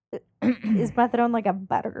is methadone like a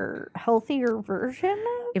better, healthier version?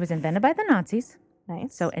 It was invented by the Nazis.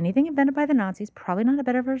 Nice. So anything invented by the Nazis, probably not a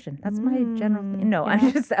better version. That's my general thing. No, yeah.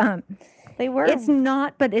 I'm just they were. it's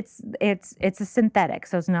not, but it's a synthetic,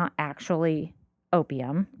 so it's not actually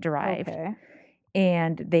opium derived. Okay.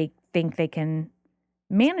 And they think they can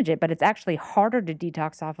manage it, but it's actually harder to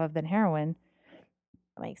detox off of than heroin.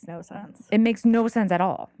 That makes no sense. It makes no sense at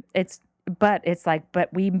all. It's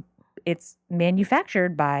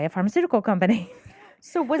manufactured by a pharmaceutical company.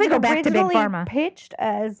 So was They it go back to Big originally Pharma. pitched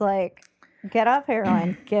as like, get off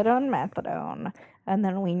heroin, get on methadone, and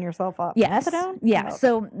then wean yourself off methadone? Yeah. Oh,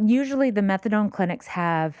 So usually the methadone clinics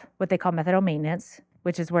have what they call methadone maintenance,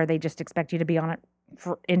 which is where they just expect you to be on it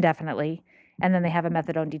for indefinitely. And then they have a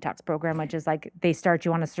methadone detox program, which is like they start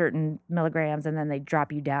you on a certain milligrams and then they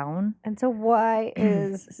drop you down. And so why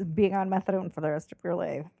is being on methadone for the rest of your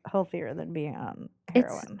life healthier than being on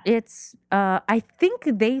heroin? I think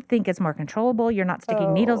they think it's more controllable. You're not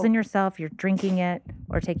sticking needles in Oh. yourself. You're drinking it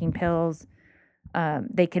or taking pills.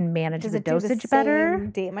 They can manage Does the it do the dosage better.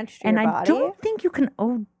 same damage to And your I body? don't think you can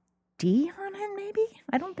OD on it, maybe?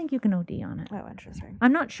 I don't think you can OD on it. Oh, interesting.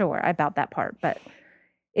 I'm not sure about that part, but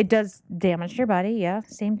it does damage your body. Yeah,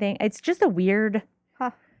 same thing. It's just a weird.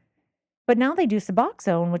 Huh. But now they do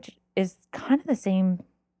Suboxone, which is kind of the same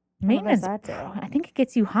maintenance. that do? I think it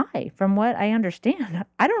gets you high, from what I understand.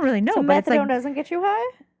 I don't really know, So but it's methadone like doesn't get you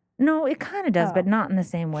high? no, it kind of does, but Oh. not in the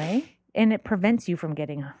same way. And it prevents you from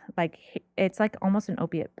getting like it's like almost an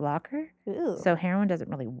opiate blocker. Ew. So heroin doesn't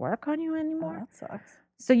really work on you Oh, anymore. that sucks.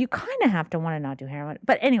 So you kind of have to want to not do heroin.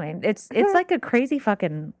 But anyway, it's like a crazy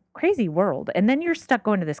world. And then you're stuck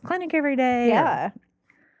going to this clinic every day. Yeah.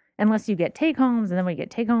 Unless you get take homes, and then when you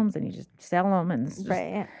get take homes, and you just sell them, and it's just,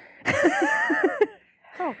 Right.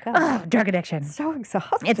 Oh, God. oh, drug addiction. It's so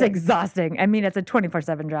exhausting. It's exhausting. I mean, it's a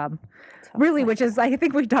 24/7 job. Really, which is I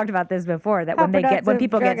think we talked about this before that How when productive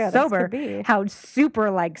people drug get addicts could sober, be. how super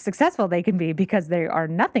like successful they can be because they are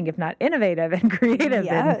nothing if not innovative and creative and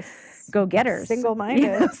Yes. go-getters.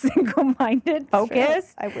 Single-minded. Single-minded,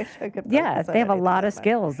 focused. I wish I could. Yeah, focus on they have a anything lot of different.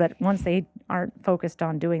 skills that once they aren't focused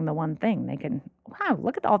on doing the one thing, they can, wow,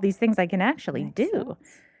 look at all these things I can actually Makes do.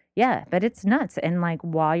 sense. Yeah, but it's nuts. And like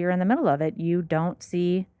while you're in the middle of it, you don't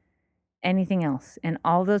see anything else. And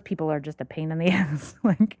all those people are just a pain in the ass.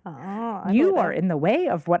 Like Oh, I you believe are it. in the way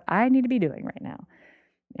of what I need to be doing right now.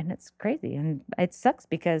 And it's crazy. And it sucks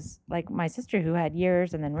because like my sister who had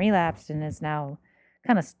years and then relapsed and is now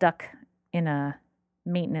kind of stuck in a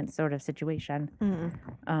maintenance sort of situation.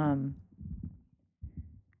 Mm.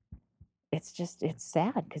 It's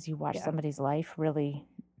sad because you watch Yeah. somebody's life really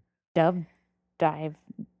dive.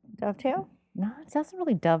 Dovetail? No, it doesn't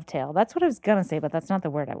really dovetail. That's what I was gonna say, but that's not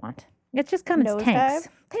the word I want. It's just kind of Nosedive? tanks.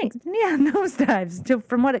 Tanks. Yeah, nosedives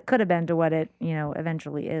from what it could have been to what it,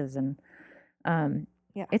 eventually is. And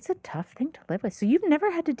Yeah. it's a tough thing to live with. So you've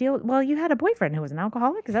never had to deal with, well, you had a boyfriend who was an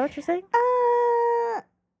alcoholic. Is that what you're saying?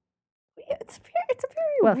 Yeah, it's a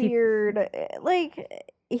very Well, he- weird. Like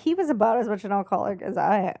he was about as much an alcoholic as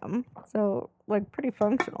I am, so like pretty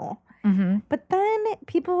functional. Mm-hmm. But then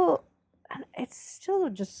people, and it's still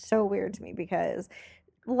just so weird to me because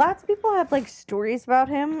lots of people have like stories about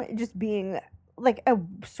him just being like a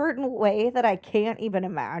certain way that I can't even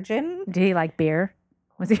imagine. Did he like beer?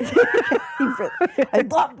 Was he? I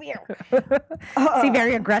love beer. Is he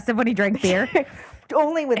very aggressive when he drank beer?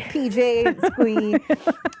 Only with PJ and Squee.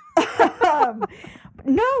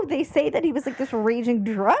 No, they say that he was like this raging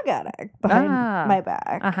drug addict behind my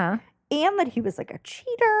back. Uh-huh. And that he was like a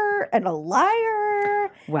cheater and a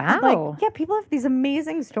liar. Wow. And, like, yeah, people have these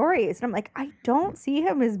amazing stories. And I'm like, I don't see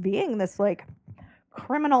him as being this like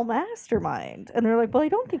criminal mastermind. And they're like, well, I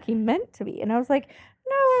don't think he meant to be. And I was like,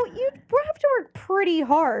 no, you have to work pretty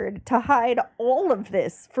hard to hide all of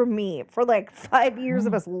this from me for like 5 years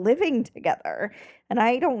of us living together. And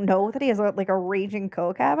I don't know that he has like a raging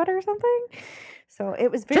coke habit or something. So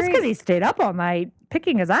it was very... Just because he stayed up all night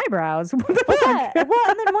picking his eyebrows. What the Yeah. fuck? Well,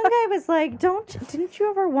 and then one guy was like, didn't you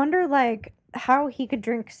ever wonder like how he could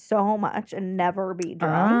drink so much and never be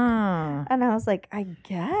drunk? Ah. And I was like, I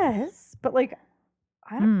guess. But like,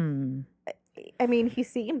 I don't... Hmm. I mean, he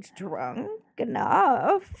seemed drunk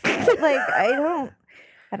enough. Like, I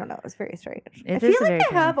don't know. It was very strange. I It feel is like very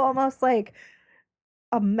I have strange. almost like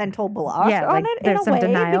a mental block Yeah, on like, it in there's a some way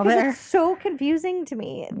denial because there. it's so confusing to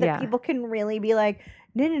me that Yeah. people can really be like,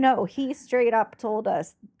 no, he straight up told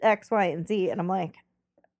us X, Y, and Z, and I'm like,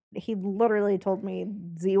 he literally told me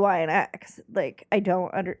Z, Y, and X. Like, I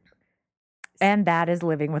don't And that is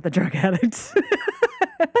living with a drug addict.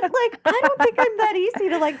 But like, I don't think I'm that easy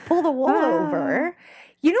to like pull the wool over.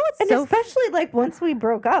 You know what's And so especially like once we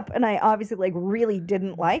broke up and I obviously like really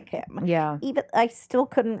didn't like him. yeah. Even I still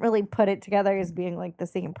couldn't really put it together as being like the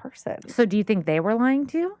same person. So do you think they were lying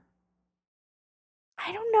to you?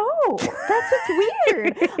 I don't know. That's what's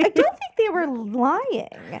weird. I don't think they were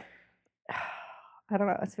lying. I don't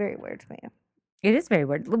know. It's very weird to me. It is very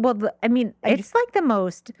weird. Well, I mean, I it's like the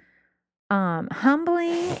most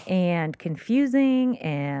humbling and confusing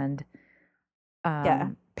and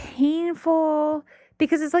painful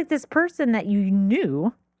because it's like this person that you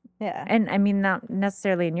knew. Yeah. And I mean, not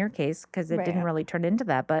necessarily in your case because it Right, didn't yeah. really turn into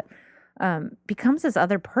that, but becomes this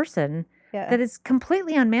other person Yeah. that is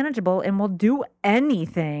completely unmanageable and will do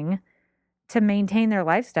anything to maintain their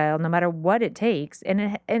lifestyle no matter what it takes.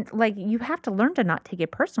 And like you have to learn to not take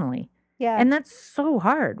it personally. Yeah. And that's so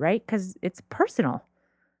hard, right? Because it's personal.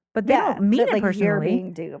 But they yeah, don't mean that, it like personally. you're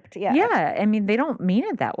being duped. Yeah. Yeah, I mean, they don't mean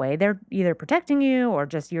it that way. They're either protecting you or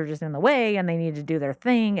just you're just in the way and they need to do their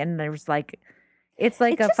thing. And there's like, it's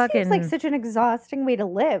like It a just fucking. seems like such an exhausting way to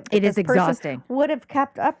live. that It is this person exhausting. Would have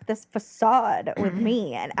kept up this facade with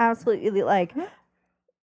me and absolutely like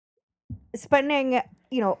spending,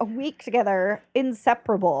 a week together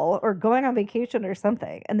inseparable or going on vacation or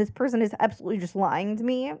something. And this person is absolutely just lying to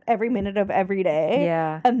me every minute of every day.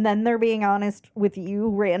 Yeah. And then they're being honest with you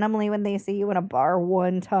randomly when they see you in a bar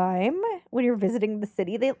one time when you're visiting the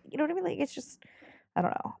city. They, you know what I mean? Like, it's just, I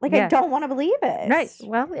don't know. Like, I Yeah. don't want to believe it. Right.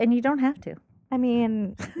 Well, and you don't have to. I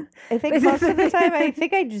mean, I think most of the time, I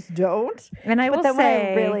think I just don't. And I But will then say,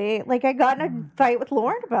 when I really, like, I got in a fight with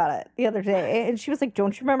Lauren about it the other day. And she was like,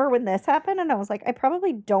 don't you remember when this happened? And I was like, I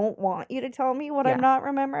probably don't want you to tell me what Yeah. I'm not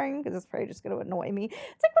remembering because it's probably just going to annoy me. It's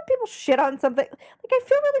like when people shit on something. Like, I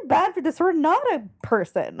feel really bad for this Renata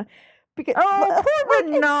person. Because, oh, poor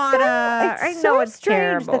like, Renata. It's I so know it's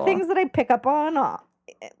strange. The terrible. things that I pick up on,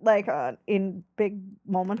 in big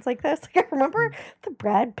moments like this. Like, I remember the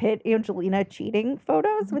Brad Pitt Angelina cheating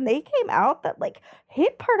photos when they came out that like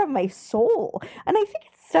hit part of my soul. And I think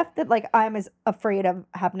it's stuff that like I'm as afraid of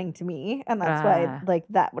happening to me. And that's why like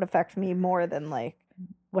that would affect me more than like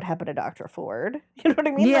what happened to Dr. Ford. You know what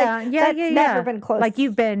I mean? Yeah, like, yeah, that's yeah, never yeah. been close. Like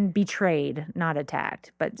you've been betrayed, not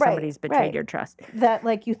attacked, but Right, somebody's betrayed right. your trust. that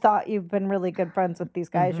like you thought you've been really good friends with these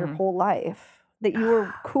guys your Mhm. whole life. That you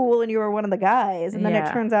were cool and you were one of the guys, and then it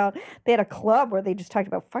Yeah. turns out they had a club where they just talked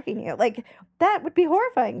about fucking you. Like that would be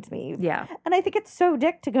horrifying to me. Yeah. And I think it's so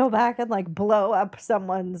dick to go back and like blow up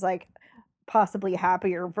someone's like possibly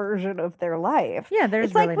happier version of their life. Yeah, there's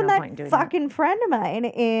It's really like when no that point in doing that. fucking friend of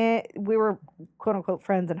mine, we were quote unquote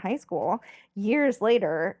friends in high school. Years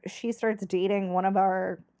later, she starts dating one of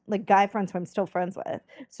our like guy friends who I'm still friends with.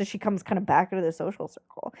 So she comes kind of back into the social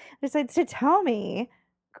circle. Decides to tell me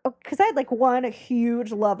because I had like one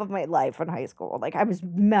huge love of my life in high school. Like I was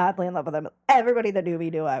madly in love with him. Everybody that knew me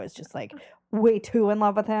knew I was just like way too in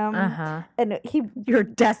love with him. Uh-huh. And he You're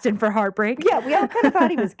destined for heartbreak. yeah, we all kind of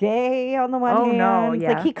thought he was gay on the one Oh, hand. no,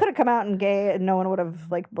 yeah. Like he could have come out and gay and no one would have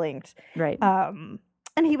like blinked. Right. And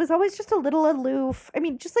he was always just a little aloof. I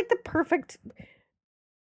mean, just like the perfect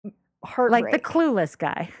heartbreak. Like the clueless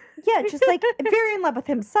guy. Yeah, just like very in love with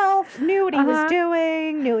himself, knew what he Uh-huh. was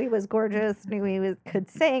doing, knew he was gorgeous, knew he could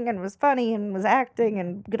sing and was funny and was acting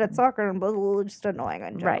and good at soccer and blah, blah, blah, just annoying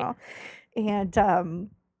in Right. general. And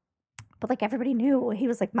but like everybody knew he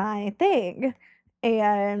was like my thing.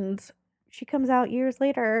 And she comes out years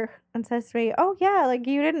later and says to me, "Oh yeah, like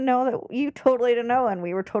you didn't know that, you totally didn't know, and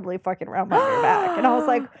we were totally fucking around behind your back." And I was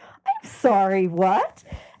like, "I'm sorry, what?"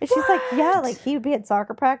 And she's like, "Yeah, like he would be at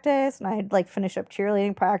soccer practice, and I'd like finish up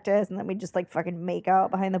cheerleading practice, and then we'd just like fucking make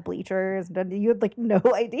out behind the bleachers, and then you had like no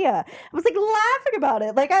idea." I was like laughing about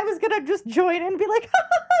it, like I was gonna just join in and be like,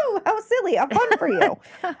 "Oh, how silly! How fun for you!"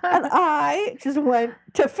 And I just went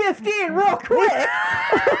to 15 real quick.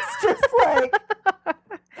 It's just like,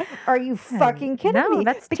 are you fucking kidding No, me?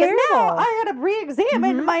 that's because now terrible. I had to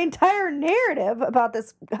re-examine Mhm. my entire narrative about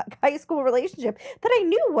this high school relationship that I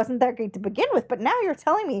knew wasn't that great to begin with. But now you're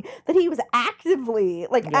telling me that he was actively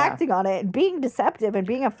like Yeah. acting on it and being deceptive and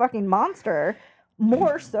being a fucking monster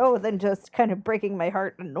more so than just kind of breaking my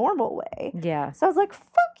heart in a normal way. Yeah. So I was like,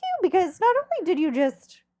 fuck you, because not only did you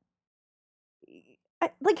just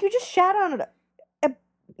like you just shat on it,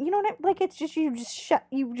 you know what I, like it's just you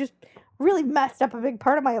just really messed up a big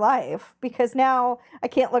part of my life, because now I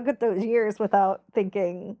can't look at those years without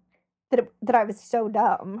thinking that I was so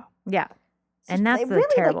dumb. Yeah. It's And just- that's it the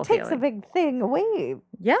really terrible like takes feeling. a big thing away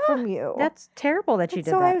Yeah. from you. That's terrible that you And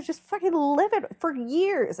did so I that. was just fucking livid for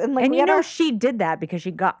years, and like And we you had know our she did that because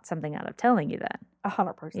she got something out of telling you that.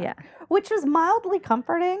 100%. Yeah. Which was mildly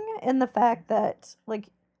comforting in the fact that, like,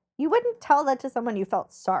 you wouldn't tell that to someone you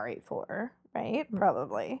felt sorry for, right? Mm.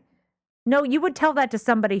 Probably. No, you would tell that to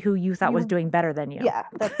somebody who you thought was You- doing better than you. Yeah,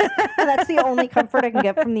 that's the only comfort I can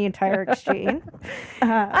get from the entire exchange.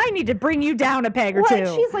 I need to bring you down a peg or Well, two. and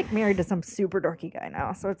she's like married to some super dorky guy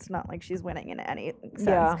now, so it's not like she's winning in any sense.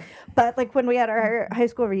 Yeah. But like when we had our high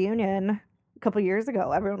school reunion a couple years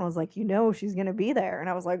ago, everyone was like, she's gonna be there, and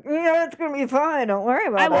I was like, yeah, it's gonna be fine. Don't worry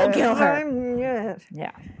about it. I won't kill her. Yeah.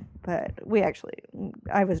 Yeah. But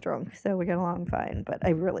I was drunk, so we got along fine. But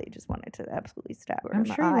I really just wanted to absolutely stab her I'm in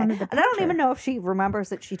the sure you eye. wanted to And I don't punch even her. know if she remembers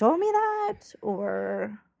that she told me that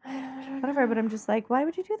or whatever. But I'm just like, why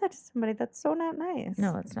would you do that to somebody? That's so not nice.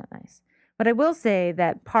 No, it's not nice. But I will say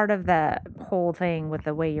that part of the whole thing with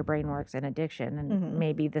the way your brain works and addiction, and Mhm.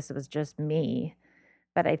 maybe this was just me,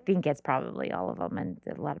 but I think it's probably all of them, and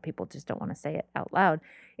a lot of people just don't want to say it out loud,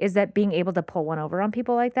 is that being able to pull one over on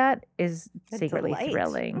people like that is A secretly delight.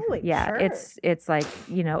 thrilling. Oh, Yeah, sure. it's like,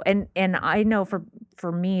 and I know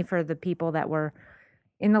for me, for the people that were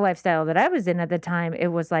in the lifestyle that I was in at the time, it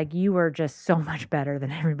was like you were just so much better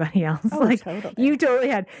than everybody else. Oh, like totally. you totally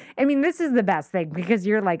had. I mean, this is the best thing because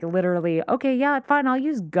you're like literally, okay, yeah, fine, I'll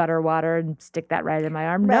use gutter water and stick that right in my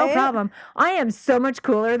arm. No Right? problem. I am so much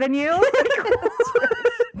cooler than you.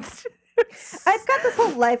 I've got this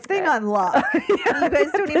whole life thing on lock. You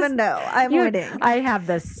guys don't even know. I'm winning. I have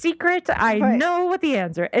the secret. I Right. know what the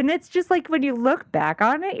answer. And it's just like when you look back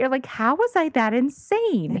on it, you're like, how was I that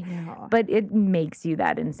insane? I know. But it makes you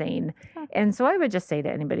that insane. And so I would just say to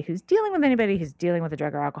anybody who's dealing with a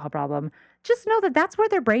drug or alcohol problem, just know that that's where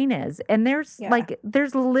their brain is. And there's Yeah.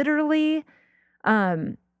 there's literally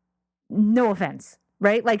no offense,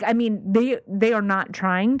 right? Like, I mean, they are not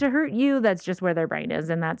trying to hurt you. That's just where their brain is.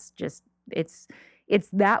 And that's just, it's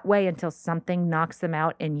that way until something knocks them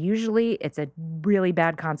out. And usually it's a really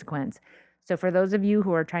bad consequence. So for those of you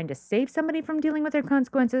who are trying to save somebody from dealing with their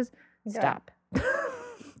consequences, Yeah. stop.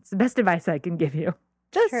 It's the best advice I can give you.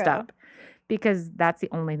 Just True. stop. Because that's the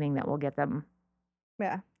only thing that will get them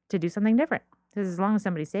Yeah. to do something different. Because as long as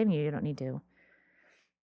somebody's saving you, you don't need to.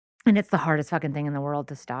 And it's the hardest fucking thing in the world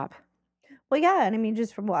to stop. Well, yeah, and I mean,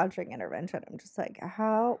 just from watching Intervention, I'm just like,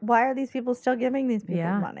 why are these people still giving these people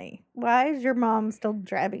Yeah. money? Why is your mom still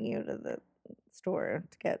driving you to the store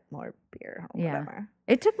to get more beer or Yeah. whatever?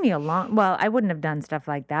 It took me I wouldn't have done stuff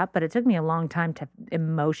like that, but it took me a long time to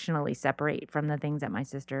emotionally separate from the things that my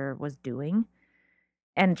sister was doing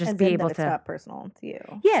and just As be in able that to. it's not personal to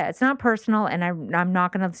you. Yeah, it's not personal, and I'm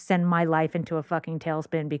not going to send my life into a fucking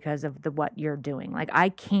tailspin because of what you're doing. Like, I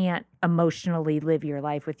can't emotionally live your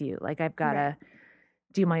life with you. Like, I've got to Right.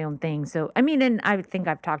 do my own thing. So, I mean, and I think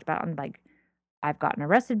I've talked about, I've gotten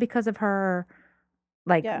arrested because of her.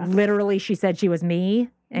 Like, Yeah. literally, she said she was me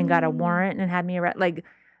and got a warrant and had me arrested. Like,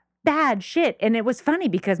 bad shit. And it was funny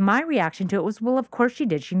because my reaction to it was, well, of course she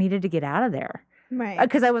did. She needed to get out of there. Right.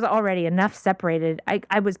 Because I was already enough separated.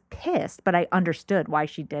 I was pissed, but I understood why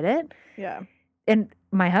she did it. Yeah. And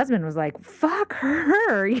my husband was like, fuck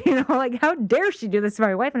her. Like, how dare she do this to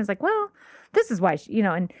my wife? And it's like, well, this is why she,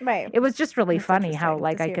 and Right. it was just really That's funny how, interesting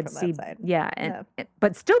like, to I see it could from that see, side. yeah,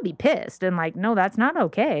 but still be pissed and like, no, that's not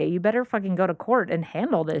okay. You better fucking go to court and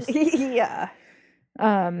handle this. Yeah.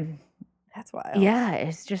 Um, That's wild. yeah,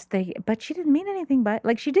 it's just but she didn't mean anything, but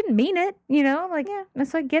like, she didn't mean it, like, Yeah.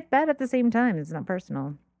 so I get that at the same time. It's not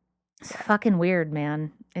personal. It's fucking weird,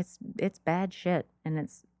 man. It's bad shit. And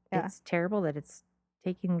it's Yeah. it's terrible that it's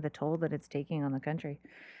taking the toll that it's taking on the country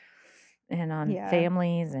and on Yeah.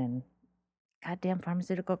 families and goddamn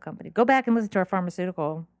pharmaceutical company. Go back and listen to our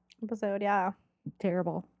pharmaceutical. Episode, yeah.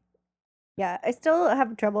 Terrible. Yeah. I still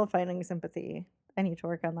have trouble finding sympathy. I need to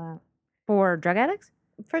work on that. For drug addicts?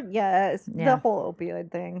 Yeah. Yeah. The whole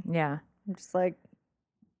opioid thing. Yeah. I'm just like,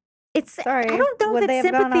 It's sorry. I don't know Would that they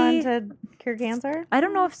have gone on sympathy. to cure cancer? I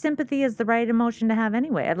don't know if sympathy is the right emotion to have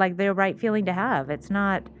anyway. Like the right feeling to have. It's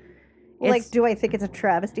not. Like, it's- do I think it's a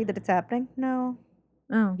travesty that it's happening? No.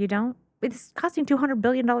 Oh, you don't? It's costing $200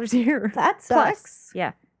 billion a year. That Plus. sucks.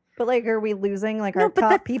 Yeah. But like, are we losing like No, our but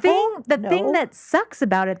top the people? thing No. that sucks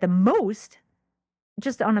about it the most,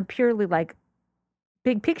 just on a purely like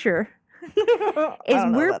big picture, I is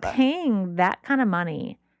don't know we're about that. paying that kind of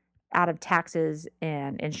money out of taxes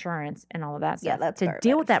and insurance and all of that Yeah, stuff that's to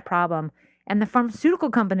deal with garbage. that problem. And the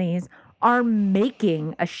pharmaceutical companies are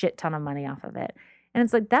making a shit ton of money off of it. And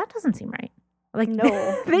it's like, that doesn't seem right. Like, No,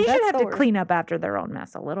 they should that's have the to worst. clean up after their own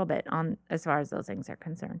mess a little bit on as far as those things are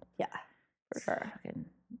concerned. Yeah, for sure. Fucking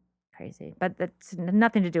crazy. But that's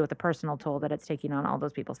nothing to do with the personal toll that it's taking on all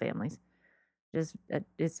those people's families. Just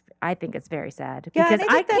I think it's very sad Yeah, and because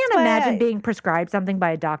I I think that's can't why imagine I- being prescribed something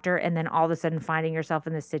by a doctor and then all of a sudden finding yourself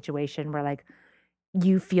in this situation where like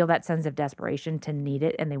you feel that sense of desperation to need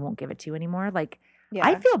it and they won't give it to you anymore. Like Yeah.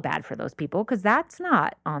 I feel bad for those people because that's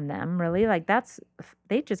not on them, really. Like,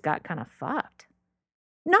 they just got kind of fucked.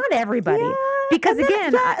 Not everybody. Yeah, Because and then,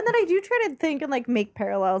 again, and then I do try to think and like make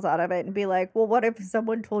parallels out of it and be like, well, what if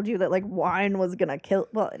someone told you that like wine was gonna kill?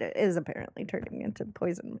 Well, it is apparently turning into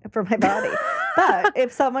poison for my body. But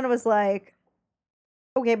if someone was like,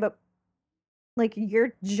 okay, but like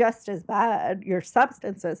you're just as bad. Your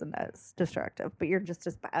substance isn't as destructive, but you're just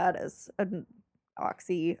as bad as an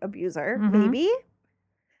oxy abuser, Mhm. maybe.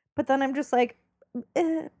 But then I'm just like,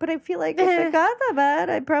 but I feel like if it got that bad,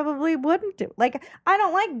 I probably wouldn't do. Like, I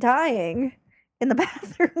don't like dying in the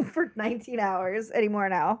bathroom for 19 hours anymore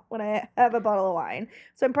now when I have a bottle of wine.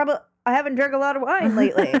 So I haven't drank a lot of wine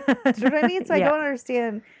lately. Do you know what I mean? So I Yeah. don't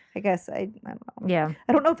understand. I guess I don't know. Yeah.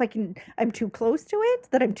 I don't know if I'm too close to it,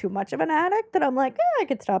 that I'm too much of an addict, that I'm like, I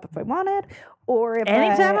could stop if I wanted. Or if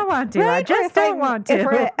Anytime I want to. I right? Or just if don't I'm- want to.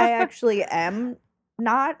 If I actually am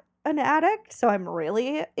not an addict, so I'm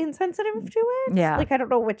really insensitive to it. Yeah. Like I don't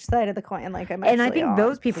know which side of the coin like I'm And I actually think on.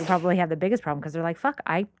 those people probably have the biggest problem because they're like, fuck,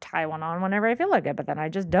 I tie one on whenever I feel like it, but then I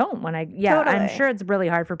just don't when I'm Totally. sure it's really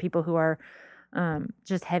hard for people who are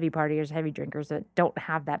just heavy partiers, heavy drinkers that don't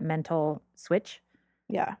have that mental switch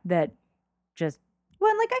Yeah. that just,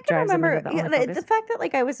 Well, and, like I can drives them into remember the only the focus. fact that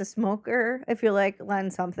like I was a smoker, I feel like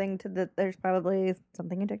lends something to that. There's probably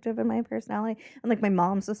something addictive in my personality, and like my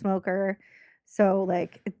mom's a smoker, so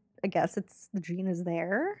like I guess it's the gene is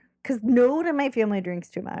there because no one in my family drinks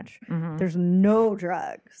too much. mhm. There's no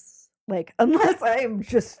drugs, like unless I'm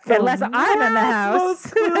just the Unless I'm in the house. most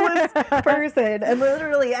clueless person, and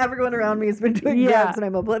literally everyone around me has been doing Yeah. drugs, and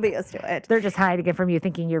I'm oblivious to it. They're just hiding it from you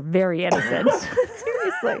thinking you're very innocent.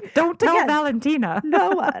 Seriously, Don't tell Again, Valentina.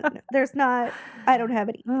 no one. There's not. I don't have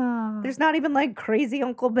any. Oh. There's not even like crazy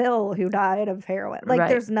Uncle Bill who died of heroin. Like Right.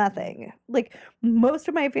 there's nothing. Like most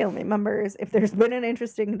of my family members, if there's been an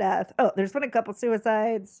interesting death, there's been a couple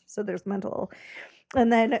suicides, so there's mental.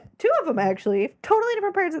 And then two of them actually, totally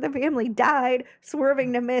different parts of the family, died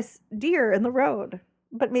swerving to miss deer in the road.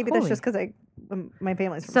 But maybe that's Holy. just because my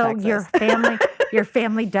family's from So Texas. your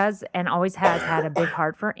family does and always has had a big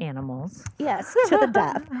heart for animals. Yes, to the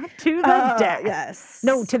death. To the death. Yes.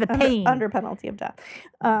 No, to the pain. Under penalty of death.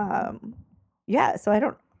 Yeah, so I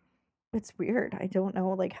don't. It's weird. I don't know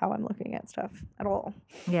like how I'm looking at stuff at all.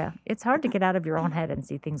 Yeah, it's hard to get out of your own head and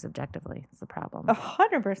see things objectively. It's the problem.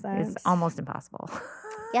 100%. It's almost impossible.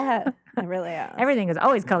 Yeah, it really is. Everything is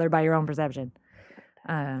always colored by your own perception.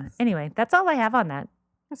 Anyway, that's all I have on that.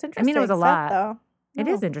 It's interesting. it was a stuff, lot. though. It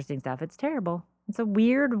is No, interesting stuff. It's terrible. It's a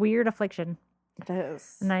weird affliction. It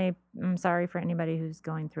is. And I'm sorry for anybody who's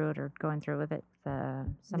going through it or going through with it.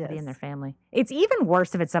 Somebody in their Yes. family. It's even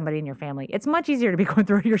worse if it's somebody in your family. It's much easier to be going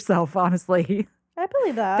through it yourself, honestly, I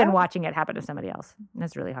believe that. than watching it happen to somebody else.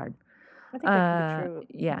 That's really hard. I think that could be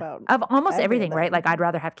true. Yeah, About, of almost everything, right? everything. Like I'd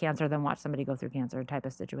rather have cancer than watch somebody go through cancer type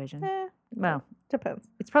of situation. Well, depends.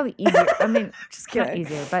 it's probably easier. I mean, Just not kidding.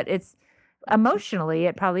 easier, but it's emotionally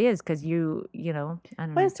it probably is because you know, I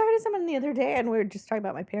don't But I know. was talking to someone the other day, and we were just talking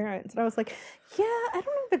about my parents, and I was like, "Yeah, I don't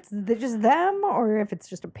know if it's just them or if it's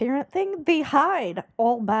just a parent thing. They hide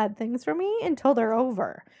all bad things from me until they're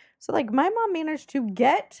over. So, like, my mom managed to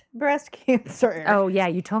get breast cancer, Oh yeah,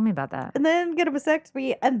 you told me about that. and then get a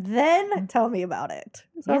vasectomy, and then tell me about it.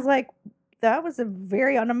 So I was like." That was a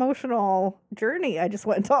very unemotional journey I just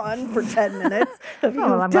went on for 10 minutes. Of you Oh,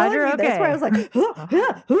 well, I'm glad telling you're me this, where I was okay.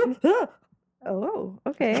 like, oh,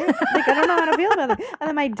 okay. Like, I don't know how to feel about it. And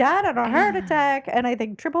then my dad had a heart attack and I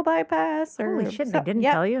think triple bypass or Holy shit, they so- didn't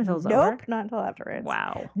yeah. tell you until it was Nope, over? not until afterwards.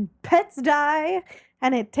 Wow. Pets die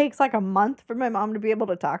and it takes like a month for my mom to be able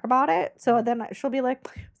to talk about it. So then she'll be like,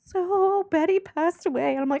 so Betty passed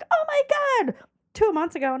away. And I'm like, oh my God, 2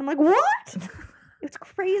 months ago. And I'm like, what? It's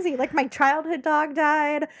crazy. Like my childhood dog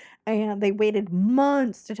died and they waited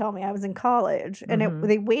months to tell me I was in college. And Mhm.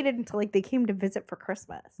 they waited until like they came to visit for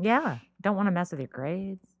Christmas. Yeah, don't want to mess with your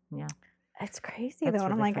grades. Yeah. It's crazy That's though.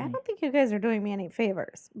 And I'm really like, I funny. don't think you guys are doing me any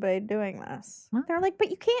favors by doing this. Well- They're like,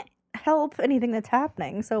 but you can't help anything that's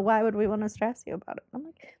happening. So why would we want to stress you about it? I'm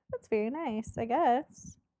like, that's very nice, I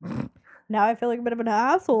guess. Now I feel like a bit of an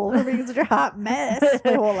asshole for being such a hot mess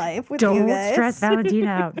my whole life with you Don't guys. stress Valentina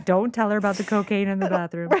out. Don't tell her about the cocaine in the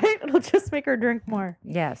bathroom. Right? It'll just make her drink more.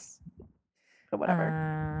 Yes. But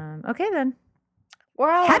whatever. Okay then. We're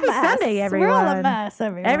all Happy a mess. Sunday, We're all a everyone. mess,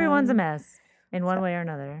 everyone. Everyone's a mess in one way or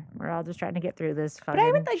another. We're all just trying to get through this But fucking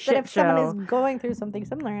I would think shit that if show. someone is going through something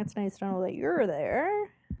similar, it's nice to know that you're there.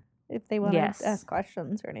 If they want Yes. to ask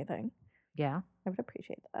questions or anything, Yeah. I would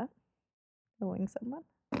appreciate that. Knowing someone.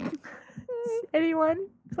 Anyone,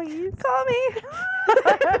 please Call me.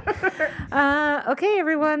 Okay,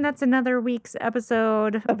 everyone. That's another week's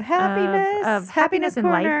episode Of happiness. of happiness and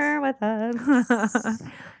light. Corner with us.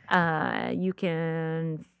 You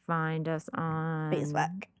can find us on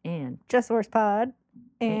Facebook. and Just the Worst Pod.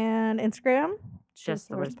 And Instagram. Just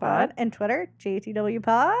the Worst Pod. And Twitter. JTW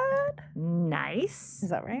Pod. Nice. Is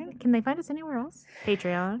that right? Can they find us anywhere else?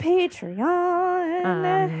 Patreon. Patreon.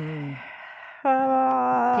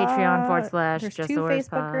 Patreon / There's Just 2 the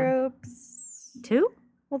Worst Facebook Pod. groups. 2?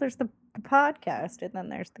 Well, there's the podcast, and then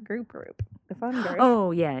there's the group, the fun group.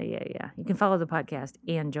 Oh, yeah. You can follow the podcast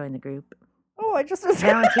and join the group. Oh, I just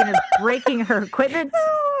Valentina's breaking her equipment.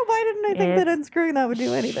 Oh, why didn't I think that It's- unscrewing that would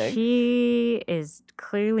do anything? She is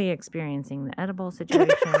clearly experiencing the edible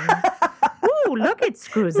situation. Ooh, look, it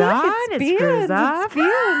screws Look, on. it It screws spins, off.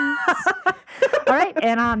 All right.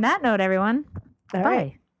 And on that note, everyone, All bye.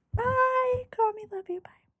 right. Bye. Call me, love you. Bye.